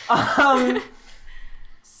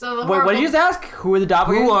 So the Wait, what did you just ask? Who are the doppelgangers?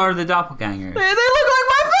 Who are the doppelgangers? They look like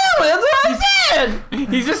my family. That's what I said.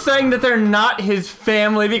 He's just saying that they're not his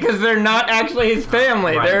family because they're not actually his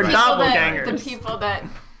family. Right, They're right. doppelgangers. The people that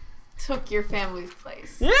took your family's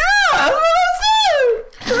place. Yeah, that's what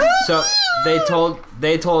I said. So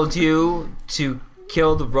they told you to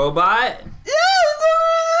kill the robot?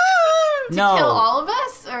 No. Kill all of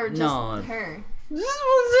us or just No. her? This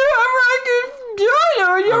was whoever I could do it. You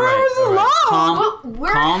All were right, all right. alone. But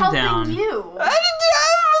we're Calm helping down. you. I didn't do it.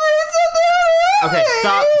 Okay,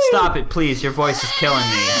 stop it, please. Your voice is killing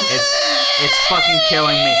me. It's fucking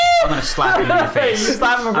killing me. I'm gonna slap him in the You face.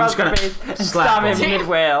 slap him I'm across just gonna the face and slap stop him him.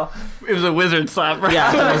 mid-whale. It was a wizard slap, right?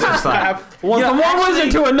 Yeah, it's a slap. One You know, from one actually,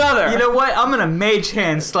 wizard to another. You know what? I'm gonna mage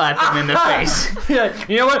hand slap him in the face. Yeah,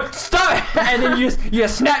 you know what? Stop! And then you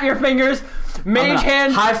just snap your fingers. I'm Mage gonna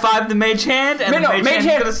hand. high five the mage hand, and No, the mage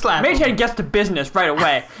hand's gonna slap Mage him. hand gets to business right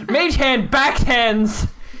away. Mage hand backhands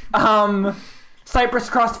Cypress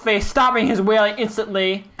across the face, stopping his wailing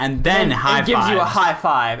instantly. And then high and gives you a fives. high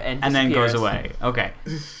five and And then goes disappears. away. Okay.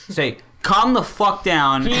 Say, calm the fuck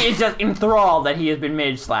down. He is just enthralled that he has been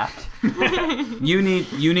mage slapped. You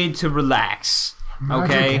need to relax.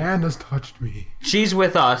 Magic Okay? hand has touched me. She's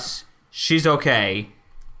with us. She's okay.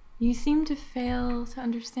 You seem to fail to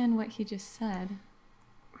understand what he just said.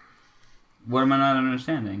 What am I not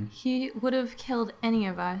understanding? He would have killed any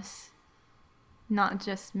of us, not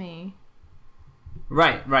just me.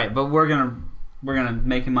 Right, but we're gonna we're gonna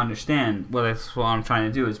make him understand. Well, that's what I'm trying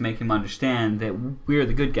to do, is make him understand that we're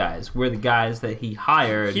the good guys. We're the guys that he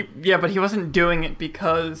hired. But he wasn't doing it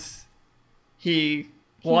because he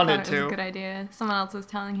wanted He thought it was a to. good idea. Someone else was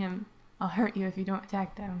telling him, "I'll hurt you if you don't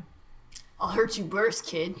attack them." I'll hurt you worse,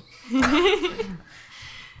 kid.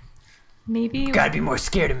 Maybe. Gotta be more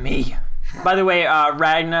scared of me. By the way,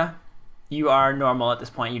 Ragna, you are normal at this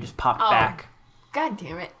point. You just popped back. God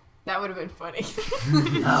damn it. That would have been funny.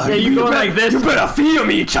 Yeah, you go like this. You better feel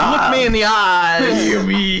me, child. Look me in the eyes.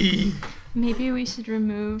 me. Maybe we should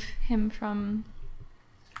remove him from.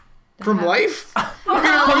 the From house. life?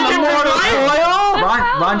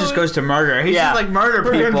 Ron just goes to murder. He's Yeah. just like murder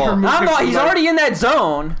We're gonna people. remove- I'm not, he's already in that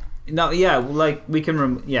zone. No, yeah, like we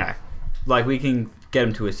can, like we can get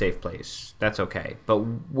him to a safe place. That's okay. But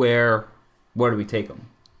where do we take him?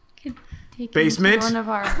 Could take Basement? him to one of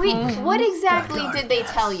our Wait, homes. what exactly did they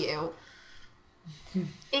tell you?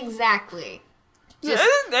 Exactly. Just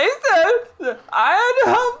They said I had to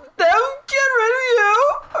help them get rid of you,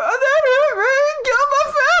 and then kill my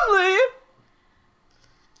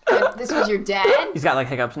family. this was your dad? He's got like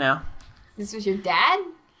hiccups now. This was your dad?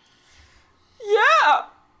 Yeah,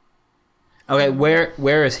 Okay,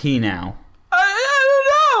 where is he now?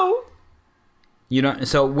 I don't know. You don't.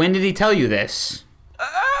 So when did he tell you this?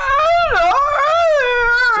 I don't know.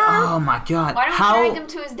 Oh my God! Why don't How we drag him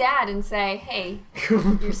to his dad and say, hey,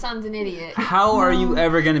 your son's an idiot? how are you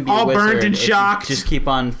ever gonna be All a wizard burned and if you shocked. just keep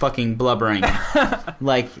on fucking blubbering?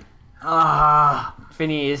 Like,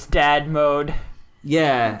 Phineas dad mode.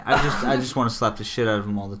 yeah, I just want to slap the shit out of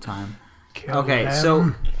him all the time. Okay,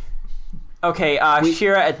 so Okay,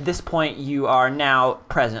 Shira, at this point, you are now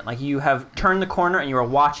present. Like, you have turned the corner and you are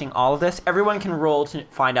watching all of this. Everyone can roll to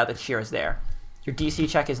find out that Shira's there. Your DC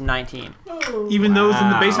check is 19. Even those in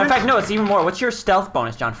the In basement? fact, no, it's even more. What's your stealth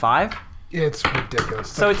bonus, John? 5? It's ridiculous.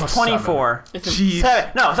 So like it's plus 24. Jeez.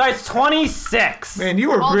 7. No, sorry, it's 26. Man, you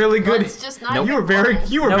were Well, really good. let's just not Nope. You were even very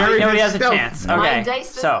roll. Nobody good has a stealth. chance. No. Okay, My dice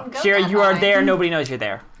so doesn't go Shira, that you are high. there. Nobody knows you're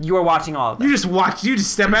there. You are watching all of this. You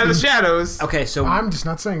just step out of the shadows. okay, so I'm just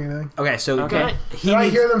not saying anything. okay, so Okay. he Did I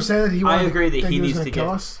needs. hear them say that he wanted agree that that he was needs gonna to kill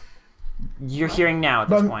get- us? You're hearing now at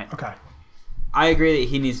this But- point. Okay. I agree that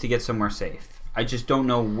he needs to get somewhere safe. I just don't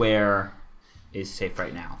know where is safe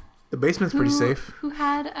right now. The basement's pretty safe. Who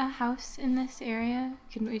had a house in this area?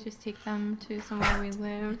 Can we just take them to somewhere we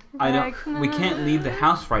live? I don't. We can't leave the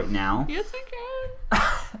house right now Yes, we can.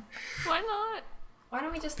 Why not? Why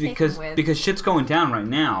don't we just take him with? because shit's going down right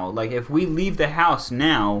now. Like if we leave the house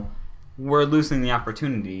now, we're losing the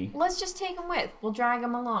opportunity. Let's just take him with. We'll drag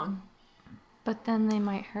him along. But then they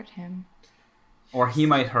might hurt him. Or he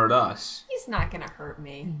might hurt us. He's not gonna hurt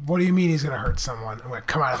me. What do you mean he's gonna hurt someone? I'm gonna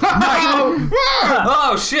come out of the night.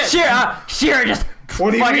 Oh shit! Shira just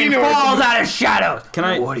What do you fucking mean? falls out of shadows. Can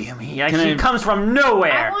I- What do you mean? Like, can she I- comes from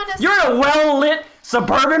nowhere. I wanna You're in a well-lit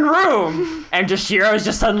suburban room, and just Shira is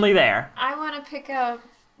just suddenly there. I want to pick up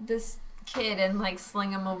this kid and like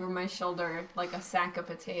sling him over my shoulder like a sack of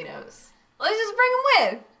potatoes. Let's just bring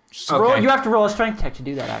him with. Roll, Okay. you have to roll a strength check to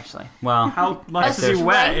do that, actually. Well, How much A does he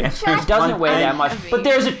weigh? strength check? It doesn't weigh that much, but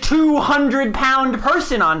there's a 200-pound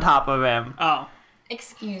person on top of him. Oh.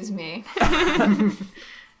 Excuse me.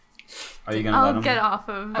 are you gonna let I'll him? get off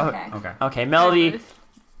of. Okay. Okay. Okay, Melody.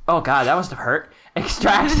 Oh god, that must have hurt.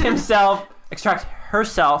 Extracts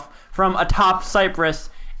herself from atop Cypress,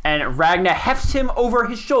 and Ragna hefts him over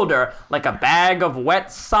his shoulder like a bag of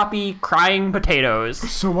wet, soppy, crying potatoes.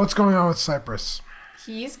 So what's going on with Cypress?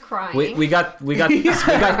 He's crying. We got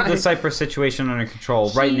the Cypress situation under control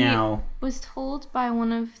right She now. was told by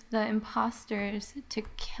one of the imposters to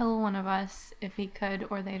kill one of us if he could,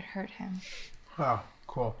 or they'd hurt him. Oh,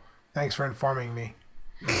 cool. Thanks for informing me.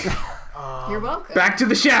 You're welcome. Back to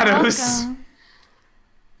the shadows. Welcome.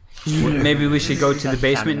 Maybe we should go to the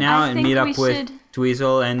basement now I and think meet we up with should-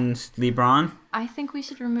 Dweezil and LeBron. I think we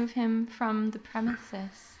should remove him from the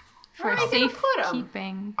premises for Where are you gonna safe put him?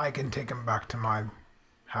 keeping. I can take him back to my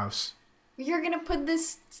house. You're gonna put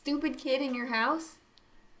this stupid kid in your house?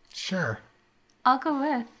 Sure. I'll go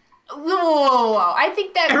with. Whoa. I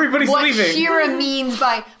think that Everybody's what leaving. Shira means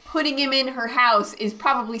by putting him in her house is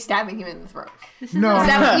probably stabbing him in the throat. This No, Is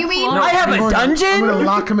that what you mean? I have I'm a gonna- I'm dungeon? gonna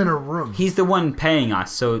lock him in a room. He's the one paying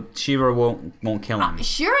us, so Shira won't kill him.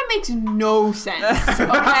 Shira makes no sense.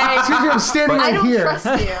 Okay. Excuse me, I'm standing I right don't here. trust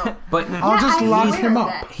you. But I'll just I'm lock aware him of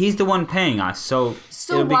up. that. he's the one paying us, so,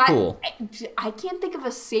 So it'll be why? cool. I can't think of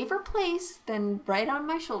a safer place than right on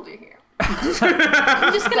my shoulder here.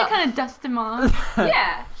 I'm just gonna kind of dust him off.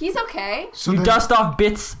 Yeah, he's okay. So You then dust off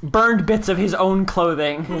burned bits of his own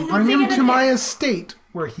clothing. bring him gonna to my do? estate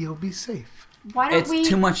where he'll be safe. Why don't It's we?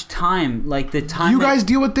 too much time. Like the time. You that- guys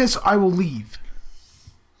deal with this, I will leave.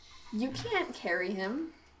 You can't carry him.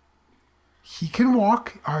 He can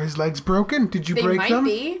walk. Are his legs broken? Did you They break might them?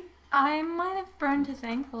 be. I might have burned his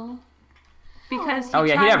ankle. Because he Oh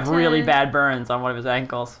yeah, he'd tried have really to- bad burns on one of his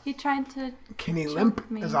ankles. He tried to. Can he limp?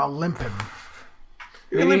 me. Because I'll limp him.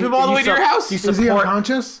 You can leave him all the way to your house. You Is he support?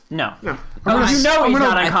 unconscious? No. I'm Oh, gonna you s- know I'm he's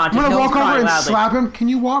gonna- not unconscious. I'm gonna He'll walk cry over and loudly. slap him. Can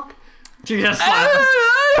you walk? You just slap him.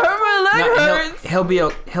 No,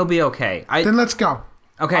 he'll be okay. Then let's go.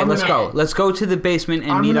 Okay, I'm let's gonna- go. Let's go to the basement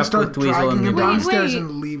and I'm meet gonna up start with Dweezil dragging and him LeBron. downstairs Wait.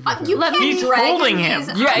 and leave You with him. can't He's drag holding him. him. He's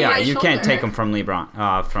on Yeah, my you can't shoulder. take him from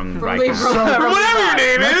LeBron. From Riker. Lebron. So Whatever your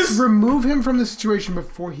name let's is. remove him from the situation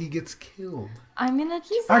before he gets killed. I'm gonna.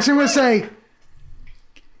 Actually, I'm gonna say.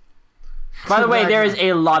 By the way, there is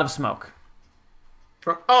a lot of smoke.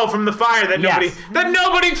 Oh, from the fire that Yes.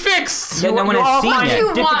 nobody fixed. Yeah, no one You has all seen find it. it You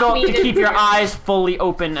want difficult me to to keep your do- eyes fully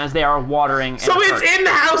open as they are watering. So and it's hurt. in the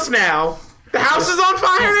house now. The house is on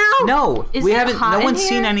fire now. No, Is we it haven't. hot No in one's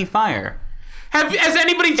seen here? any fire. Has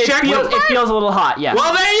anybody checked? It feels a little hot. Yes.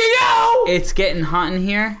 Well, there you go. It's getting hot in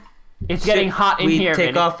here. it's getting hot in we here. take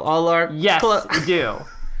Vinny. off all our Yes, clo- we do.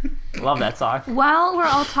 Love that song. While we're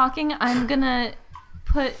all talking, I'm gonna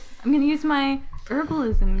use my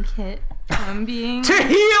herbalism kit. Being To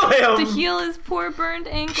heal him. to heal his poor burned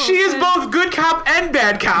ankle. She is both good cop and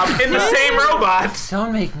bad cop in the same robot.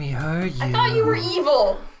 Don't make me hurt you. I thought you were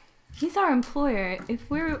evil. He's our employer. If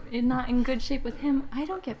we're not in good shape with him, I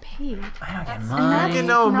don't get paid. I don't get And money. that's You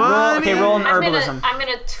know, not- money. Okay, roll an I'm herbalism.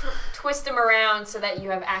 gonna twist him around so that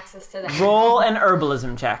you have access to that. Roll an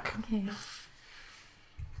herbalism check. Okay.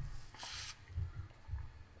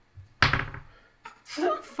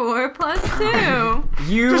 Four plus two.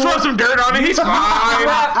 You Just rub some dirt on it. He's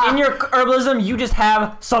fine. in your herbalism, you just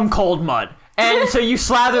have some cold mud. And so you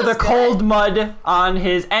slather the cold mud on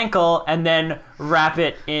his ankle and then wrap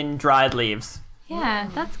it in dried leaves. Yeah,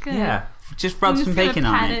 that's good. Yeah, just I'm rub just some gonna bacon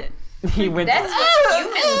on pat it. He went. That's what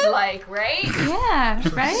humans like, right? Yeah,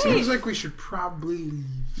 Seems right. like we should probably leave.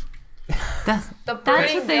 That's The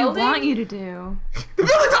burning what they building? want you to do.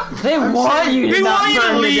 They want you to They not want you to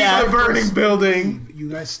burn to leave death. the burning building. You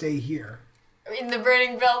guys stay here. In the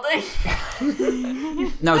burning building.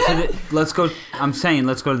 No, let's go. I'm saying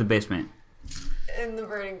let's go to the basement. In the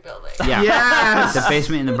burning building. Yeah, Yes. the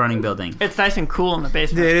basement in the burning building. It's nice and cool in the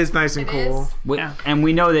basement. It is nice and It cool. is. Yeah. And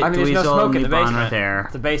we know that I mean, there's no Dweezil smoke and in the LeBron basement. are there.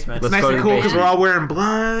 It's a basement. Let's Nice go to and the cool because basement. we're all wearing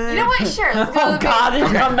blood. You know what? Sure, let's go to Oh the God!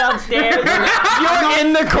 They come downstairs. You're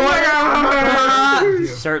in the corner,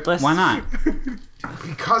 shirtless. Why not?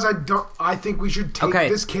 Because I think we should take Okay.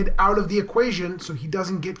 this kid out of the equation so he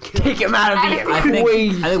doesn't get killed. Take him out of the I think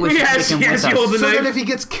we should Yes, take him yes, with you hold us. the So knife. that if he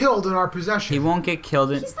gets killed in our possession, He won't get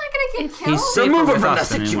killed. He's not gonna get killed. He's safer Remove him with from the us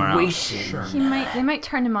than anywhere else. situation. They might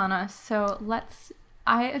turn him on us. So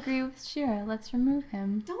I agree with Shira. Let's remove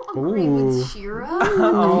him. Don't agree with Shira.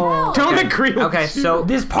 Don't agree with Okay, so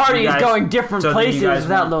This party you is guys- going different so then you places guys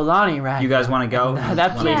without want- Lolani, right? you guys want to go?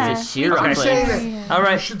 That place Yeah. is Shira I'm Okay. place. saying Yeah. that All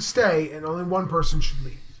right. you should stay and only one person should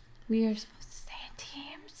leave. We are supposed to stay in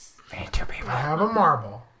teams. I have a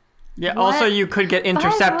marble. Yeah. What? Also, you could get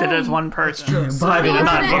intercepted way- as one person. By the You're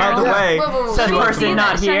not here. By the way, Whoa. said What person do you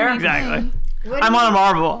not mean? here. Exactly. What do I'm you on a mean?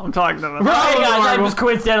 marble. I'm talking to them. Right, guys, I was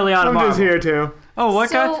coincidentally on a I'm marble. just here too. Oh, what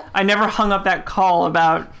So- guy? I never hung up that call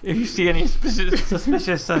about if you see any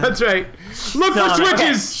suspicious. That's right. Look for Done.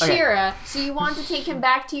 switches. Okay. Shira, so you want to take him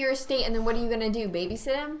back to your estate, and then what are you gonna do?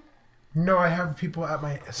 Babysit him? No, I have people at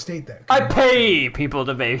my estate that. I pay people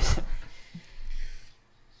to babysit.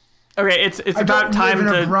 Okay, it's I about don't time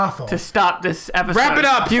live in a brothel. to stop this episode. Wrap it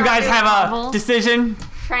up. Do you guys have a Novel. decision?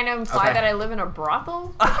 Trying to imply Okay. that I live in a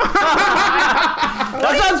brothel?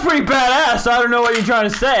 That sounds pretty badass. So I don't know what you're trying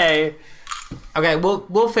to say. Okay,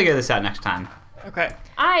 we'll figure this out next time. Okay.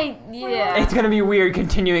 Yeah. It's gonna be weird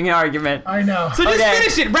continuing an argument. I know. So just Okay.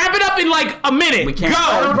 finish it. Wrap it up in like a minute. We can't-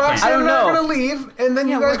 Go. Roxy I don't and I are know. gonna leave, and then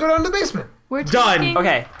you guys go down to the basement. We're Done. taking-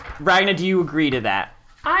 Okay, Ragnar, do you agree to that?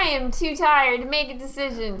 I am too tired to make a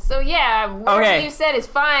decision. So yeah, whatever Okay. you said is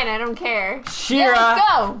fine. I don't care. Shira Yeah, let's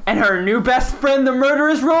go. and her new best friend, the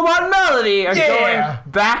murderous robot Melody, are Yeah. going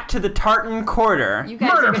back to the Tartan Quarter. You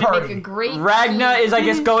guys Murder are gonna party. make a great Ragna team. is, I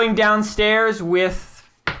guess, going downstairs with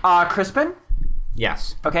Crispin,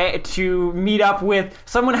 Yes. okay, to meet up with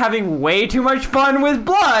someone having way too much fun with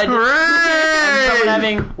blood and someone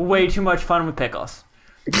having way too much fun with pickles.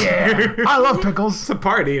 Yeah, I love pickles. It's a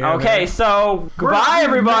party. now, Okay, man. so goodbye,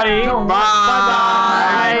 everybody.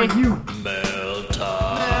 Bye. Like you.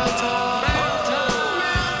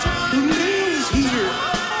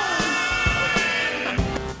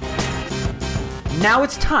 Now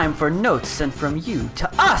it's time for notes sent from you to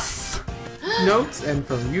us. notes and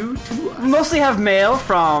from you to us. Mostly have mail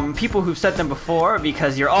from people who've sent them before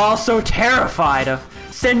because you're all so terrified of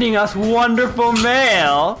sending us wonderful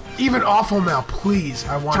mail. Even awful mail, please.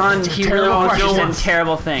 I want John, to answer he really terrible wants to questions. send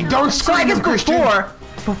terrible things. Don't So I scream guess them,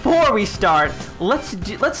 Christian. before we start,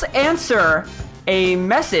 let's answer a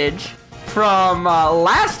message from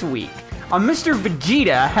last week. Mr.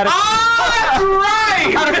 Vegeta had a, That's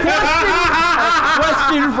right! had a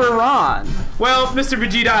question for Ron. Well, Mr.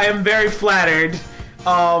 Vegeta, I am very flattered.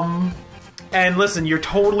 And listen, you're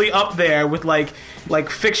totally up there with like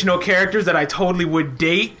fictional characters that I totally would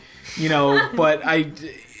date, but I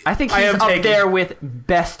think I he's am up taken. there with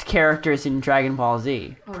best characters in Dragon Ball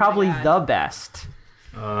Z. Probably God. the best.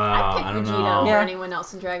 I pick I don't Vegeta know. over Yeah. anyone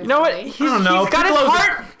else in Dragon You know Ball what? Z. He's don't know. got his People always-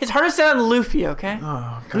 heart. His heart is set on Luffy. Okay.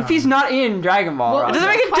 Oh, God. Luffy's not in Dragon Ball. Well, Ron. It doesn't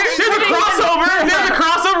make a difference. There's a crossover. There's a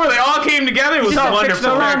crossover where they all came together. It was Just a wonderful.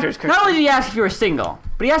 fictional characters, Not only did he ask if you were single,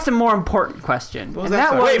 but he asked a more important question. was and that, that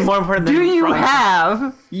sorry? was, Way more important than do you Ron.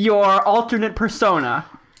 have your alternate persona?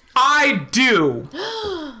 I do,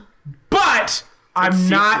 but I'm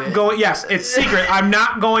not going. Yes, it's secret. I'm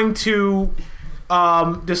not going to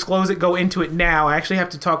disclose it. Go into it now. I actually have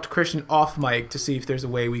to talk to Christian off mic to see if there's a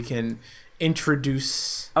way we can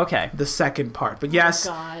introduce Okay. the second part. But yes,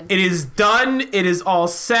 God. it is done. It is all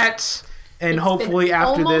set. And hopefully been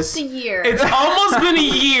after almost this, a year. it's almost been a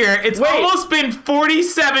year. It's Wait. almost been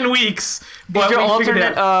 47 weeks. But Is your we figured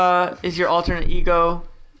it out. alternate is your alternate ego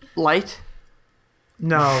light?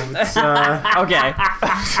 No, it's Okay.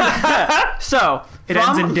 So, it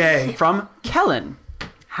ends in day. From Kellen.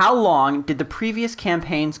 How long did the previous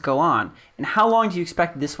campaigns go on? And how long do you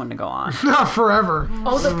expect this one to go on? Not forever.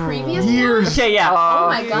 Oh, the previous Years. Okay, yeah. one? Oh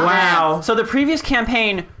my god. Wow. So the previous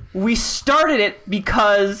campaign, we started it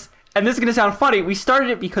because, and this is gonna sound funny, we started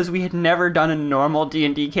it because we had never done a normal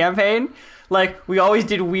D&D campaign. Like, we always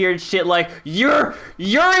did weird shit like, you're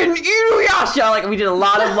in Inuyasha! Like, we did a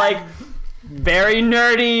lot of, like, very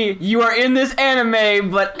nerdy, you are in this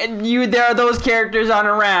anime, but there are those characters on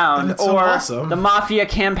around. That's so or awesome. the Mafia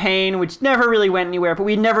campaign, which never really went anywhere, but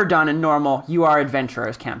we'd never done a normal You Are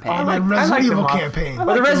Adventurers campaign. And then I Resident like the Evil Mafia. campaign. Or the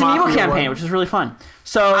like the Resident Evil Mafia campaign, one. which was really fun.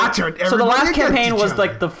 So, I turned so the everybody last against campaign each was other.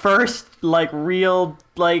 like the first like real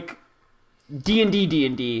like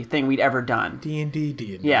D&D thing we'd ever done.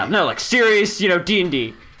 D&D. Yeah, no, like serious,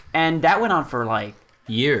 D&D, and that went on for like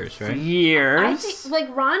Years, right? years. I think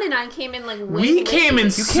like Ron and I came in like way We late. came in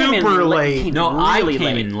You came in super late. late. Came No, I really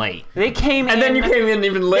came late. in late. They came in, And then you came in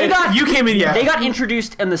even They later. got You came in, yeah. They got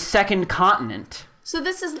introduced in the second continent. So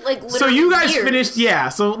this is like literally So you guys years. finished, yeah.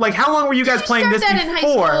 So like, how long were you guys Did you playing start this that in high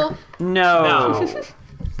before? school? No,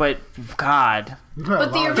 but God,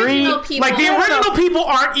 But the Three- original people. Like the original people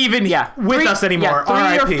aren't even with Three- us anymore.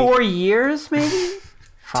 Yeah, 3 R.I.P. or 4 years, maybe.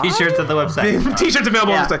 T-shirts at the website. T-shirts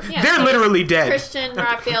available. Yeah. on the site. Yeah, They're so literally dead. Christian,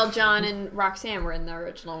 Raphael, John, and Roxanne were in the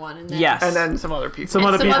original one, and then Yes, And then some other people. Some and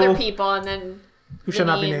other some people other people, and then who shall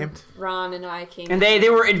not be Vinny and named. Ron and I came. and they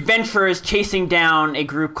were adventurers chasing down a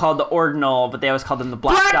group called the Ordinal, but they always called them the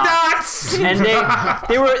Black, Black Dots. Dots. And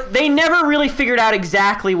they never really figured out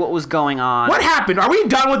exactly what was going on. What happened? Are we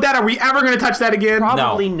done with that? Are we ever going to touch that again?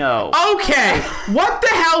 Probably no. Okay. What the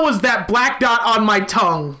hell was that black dot on my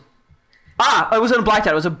tongue? It wasn't a black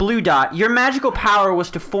dot. It was a blue dot. Your magical power was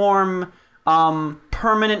to form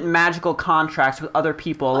permanent magical contracts with other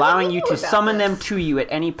people, allowing we you knew to about summon this. them to you at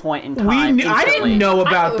any point in time. I instantly. didn't know I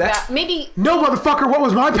about knew that. maybe No, motherfucker, what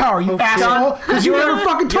was my power, you asshole? Because you never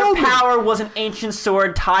fucking told Your me. power was an ancient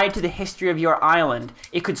sword tied to the history of your island.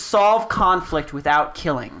 It could solve conflict without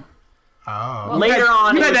killing. Oh. Later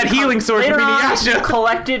on, you it had would that become- healing sword Later from on, Inuyasha. you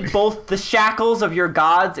collected both the shackles of your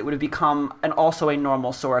gods. It would have become also a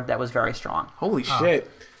normal sword that was very strong. Holy shit.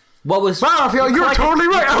 What was? Wow, I feel you're collected- totally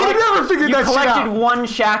right. I would have collect- never figured You that shit collected out. one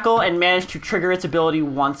shackle and managed to trigger its ability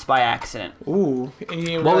once by accident. Ooh. And you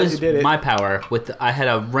didn't What realize was you did it. my power? I had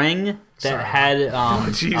a ring that had a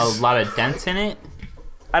jeez. lot of dents in it.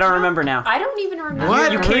 I don't remember now. I don't even remember.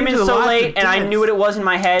 What? You I came heard in a so lot late, of and I dents. knew what it was in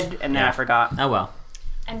my head, and then I forgot. Oh well.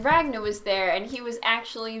 And Ragnar was there, and he was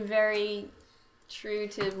actually very true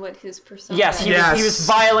to what his persona. Yes, is. he Yes. was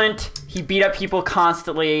violent. He beat up people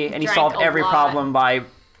constantly, and he Drank solved a every lot. problem by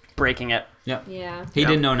breaking it. Yep. Yeah. He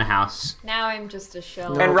didn't own a house. Now I'm just a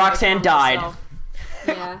shell. And of Roxanne my died. self.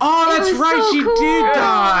 Yeah. Oh, It that's was right. so She cool. did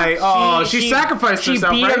die. Oh, she sacrificed She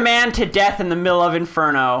herself, beat right? a man to death in the middle of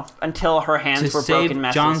Inferno until her hands To were save broken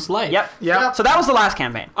messes. John's life. Yep. Yep. So that was the last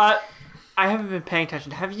campaign. I haven't been paying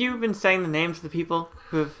attention. Have you been saying the names of the people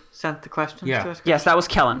who have sent the questions Yeah. to us? Yes, that was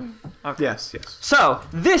Kellen. Yes. So,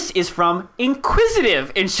 this is from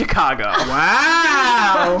Inquisitive in Chicago.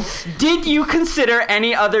 Wow. Did you consider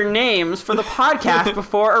any other names for the podcast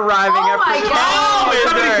before arriving Oh at my Pretend God. Oh,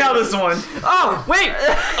 somebody Wizards? tell this one. Oh, wait!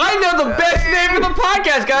 I know the best name for the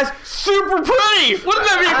podcast, guys! Super Pretty! Wouldn't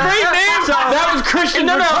that be a great name? That was Christian's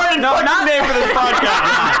retarded fucking name for this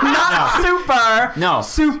podcast. Not super. No.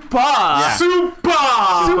 Super.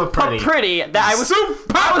 Super Pretty. That I was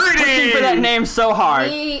pushing pretty. for that name so hard.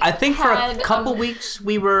 I think for a Had couple weeks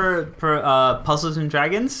we were for Puzzles and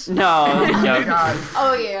Dragons. No. God.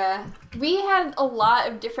 Oh yeah. We had a lot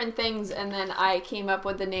of different things, and then I came up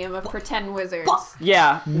with the name of Pretend Wizards.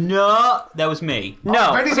 Yeah. No, that was me.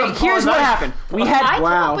 No. Benny's Okay, on here's what pause. happened. We had. I came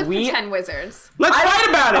Wow. up with We- Pretend Wizards. Let's fight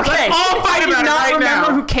about it. Okay, Let's all fight I about do it not right remember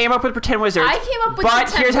now. who came up with Pretend Wizards. I came up with But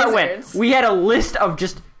Pretend here's how it Wizards. went. We had a list of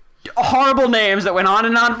just horrible names that went on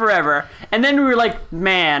and on forever. And then we were like,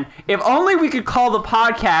 man, if only we could call the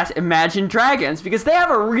podcast Imagine Dragons, because they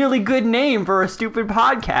have a really good name for a stupid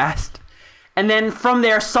podcast. And then from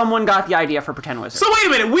there, someone got the idea for Pretend Wizards. So wait a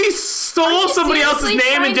minute, we stole Are you somebody else's seriously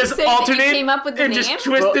name and trying to just say that you alternated came up with the and just name?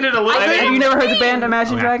 twisted it a little I bit? Have you never heard the band name.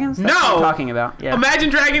 Imagine Dragons? That's No. what I'm talking about. Yeah. Imagine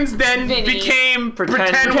Dragons then Vinny. became Pretend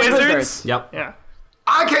Pretend Wizards. Wizards. Yep. Yeah.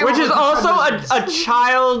 I came Which up is with also Pretend a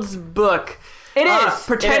child's book. It is.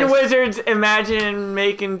 Pretend It is. Wizards imagine,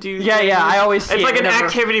 make, and do Yeah, things. yeah, I always see It's it like an whenever-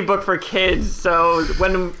 activity book for kids. So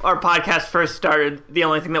when our podcast first started, the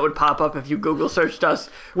only thing that would pop up if you Google searched us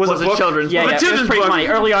was a a book? children's Yeah, book. yeah, it was children's pretty book. funny.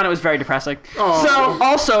 Early on, it was very depressing. So,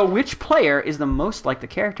 also, which player is the most like the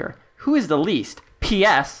character? Who is the least?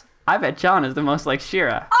 P.S. I bet John is the most like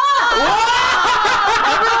Shira.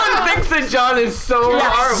 Everyone thinks that John is so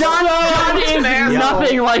horrible. John is asshole.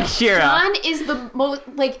 nothing like Shira. John is the most,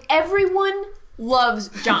 like, everyone loves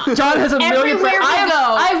John. John has a million Everywhere friends. we go.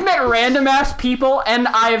 I've met random ass people, and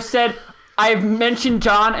I have said, I've mentioned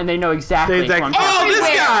John, and they know exactly. They're who like, I'm talking oh,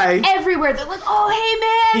 this guy. Everywhere. They're like, oh,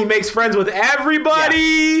 hey, He man. makes friends with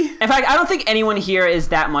everybody. In fact, I don't think anyone here is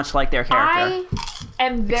that much like their character. I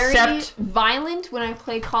am very Except- violent when I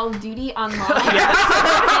play Call of Duty online. And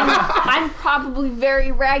I'm probably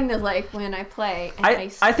very Ragnar-like when I play. And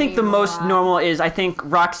I think the scream a most lot. normal is, I think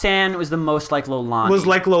Roxanne was the most like Lolani. Was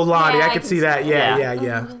like Lolani. Yeah, I I could can see that. see Yeah, that.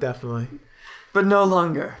 yeah, definitely. But no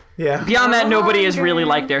longer. Yeah. Beyond that, nobody is really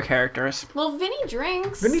Longer. like their characters. Well, Vinny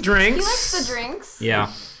drinks. Vinny drinks. He likes the drinks.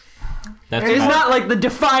 Yeah. That's It's fine. not like the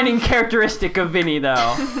defining characteristic of Vinny,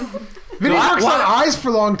 though. Vinny works on eyes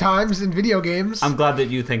for long times in video games. I'm glad that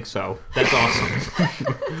you think so. That's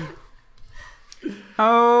awesome.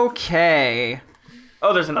 Okay.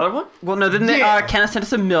 Oh, there's another one? Well, no, then Yeah. Kenneth sent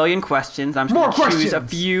us a million questions. I'm just More going to choose a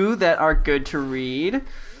questions. few that are good to read.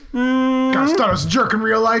 Guys thought I was a jerk in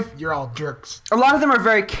real life. You're all jerks. A lot of them are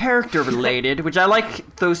very character related, which I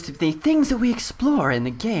like those to be things that we explore in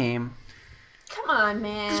the game. Come on,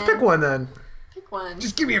 man. Just pick one then. Pick one.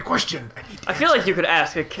 Just give me a question. I feel like you could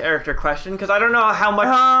ask a character question because I don't know how much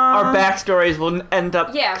our backstories will end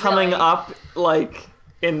up Yeah, coming really. up like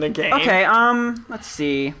in the game. Okay, let's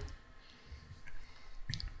see.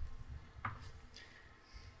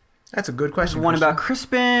 That's a good question. One Christian. about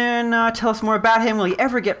Crispin. Tell us more about him. Will he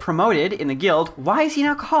ever get promoted in the guild? Why is he an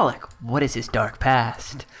alcoholic? What is his dark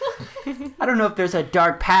past? I don't know if there's a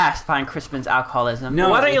dark past behind Crispin's alcoholism. No,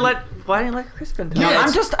 Why don't you let Crispin tell No,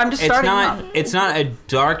 us? I'm just It's starting. not. out. It's not a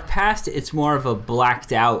dark past. It's more of a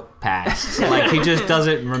blacked out past. Like he just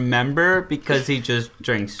doesn't remember because he just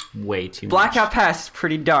drinks way too much. Blackout past is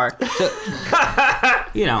pretty dark.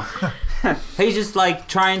 You know, he's just like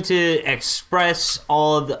trying to express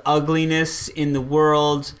all of the ugliness in the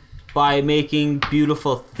world by making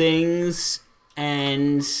beautiful things,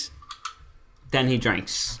 and then he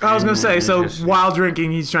drinks. I was gonna say. And So just- while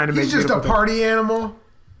drinking, he's trying to make. He's just a beautiful things. party animal.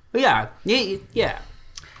 yeah.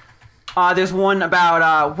 There's one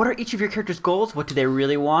about what are each of your characters' goals? What do they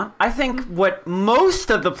really want? I think what most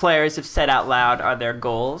of the players have said out loud are their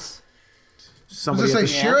goals. I was Somebody gonna at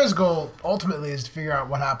say, the- Shira's goal ultimately is to figure out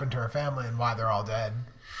what happened to her family and why they're all dead.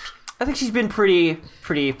 I think she's been pretty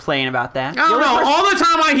plain about that. I don't know. All the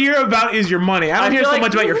time I hear about is your money. I don't hear feel so like-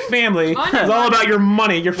 much about your family. I It's know. all about your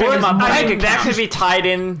money. Your family's I money. think that could be tied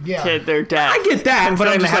in Yeah. to their death. I get that, but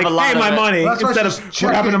I'm Considering they just have like, a lot hey, of my it. money, Well, that's why instead she's of what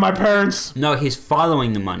checking. happened to my parents. No, he's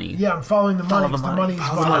following the money. Yeah, I'm following the money. 'Cause the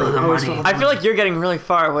money's money. I feel like you're getting really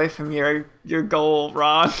far away from your goal,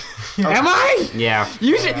 Ron. Am I? Yeah.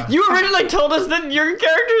 You originally told us that your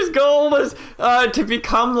character's goal was to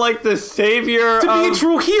become like the savior To be a of...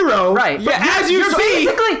 true hero. Right. Yeah, But as you see.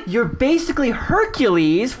 You're basically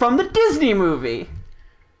Hercules from the Disney movie.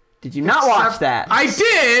 Did you not watch that? I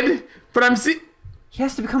did, but I'm see. He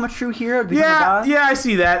has to become a true hero to become a god? Yeah, I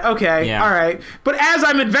see that. Okay, Yeah. all right. But as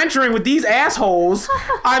I'm adventuring with these assholes,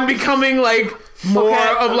 I'm becoming like more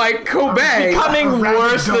of like Kobe. Becoming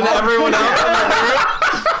worse than everyone else on the group.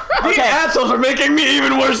 These assholes are making me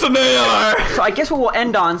even worse than they are. So I guess what we'll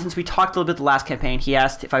end on, since we talked a little bit the last campaign, he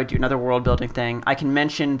asked if I would do another world building thing. I can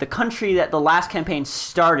mention the country that the last campaign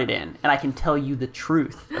started in, and I can tell you the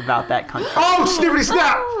truth about that country. Oh, snippity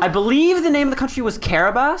snap! I believe the name of the country was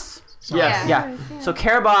Karabas. Yes. Yeah. So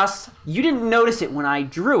Karabas, you didn't notice it when I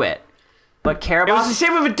drew it, but Karabas. It was the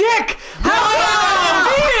shape of a dick.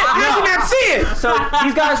 How did you not see it? So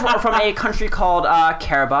these guys were from a country called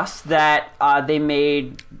Karabas that they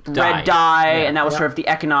made red dye, and that was sort of the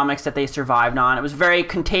economics that they survived on. It was a very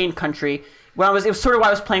contained country. It was sort of why I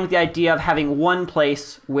was playing with the idea of having one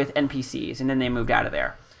place with NPCs, and then they moved out of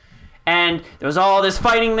there. And there was all this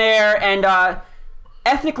fighting there, and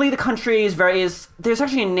ethnically the country is there's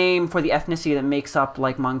actually a name for the ethnicity that makes up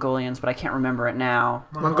like Mongolians, but I can't remember it now.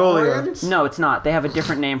 Mongolia. No, it's not. They have a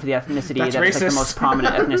different name for the ethnicity That's that is like racist. the most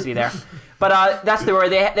prominent ethnicity there. But that's where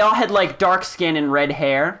they all had like dark skin and red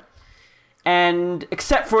hair, and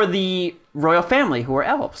except for the royal family who were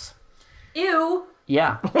elves. Ew.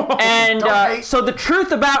 Yeah. And hate. so the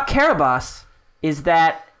truth about Karabas is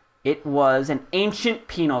that it was an ancient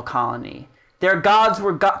penal colony. Their gods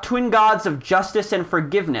were twin gods of justice and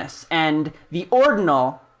forgiveness, and the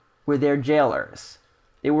Ordinal were their jailers.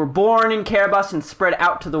 They were born in Karabas and spread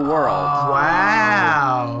out to the world.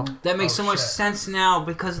 Wow. That makes so much sense now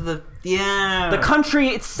because of the The country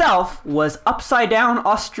itself was upside down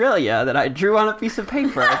Australia that I drew on a piece of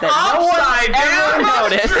paper that no Upside one ever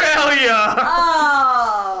down noticed. Australia.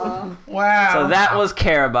 Oh. Wow. So that was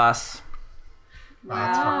Karabas.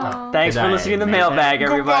 Wow. Thanks Good for night, listening to the amazing. mailbag,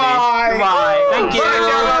 everybody. Goodbye. Goodbye. Thank you. Bye,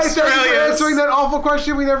 guys. Thanks for Australia. answering that awful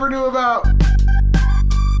question we never knew about.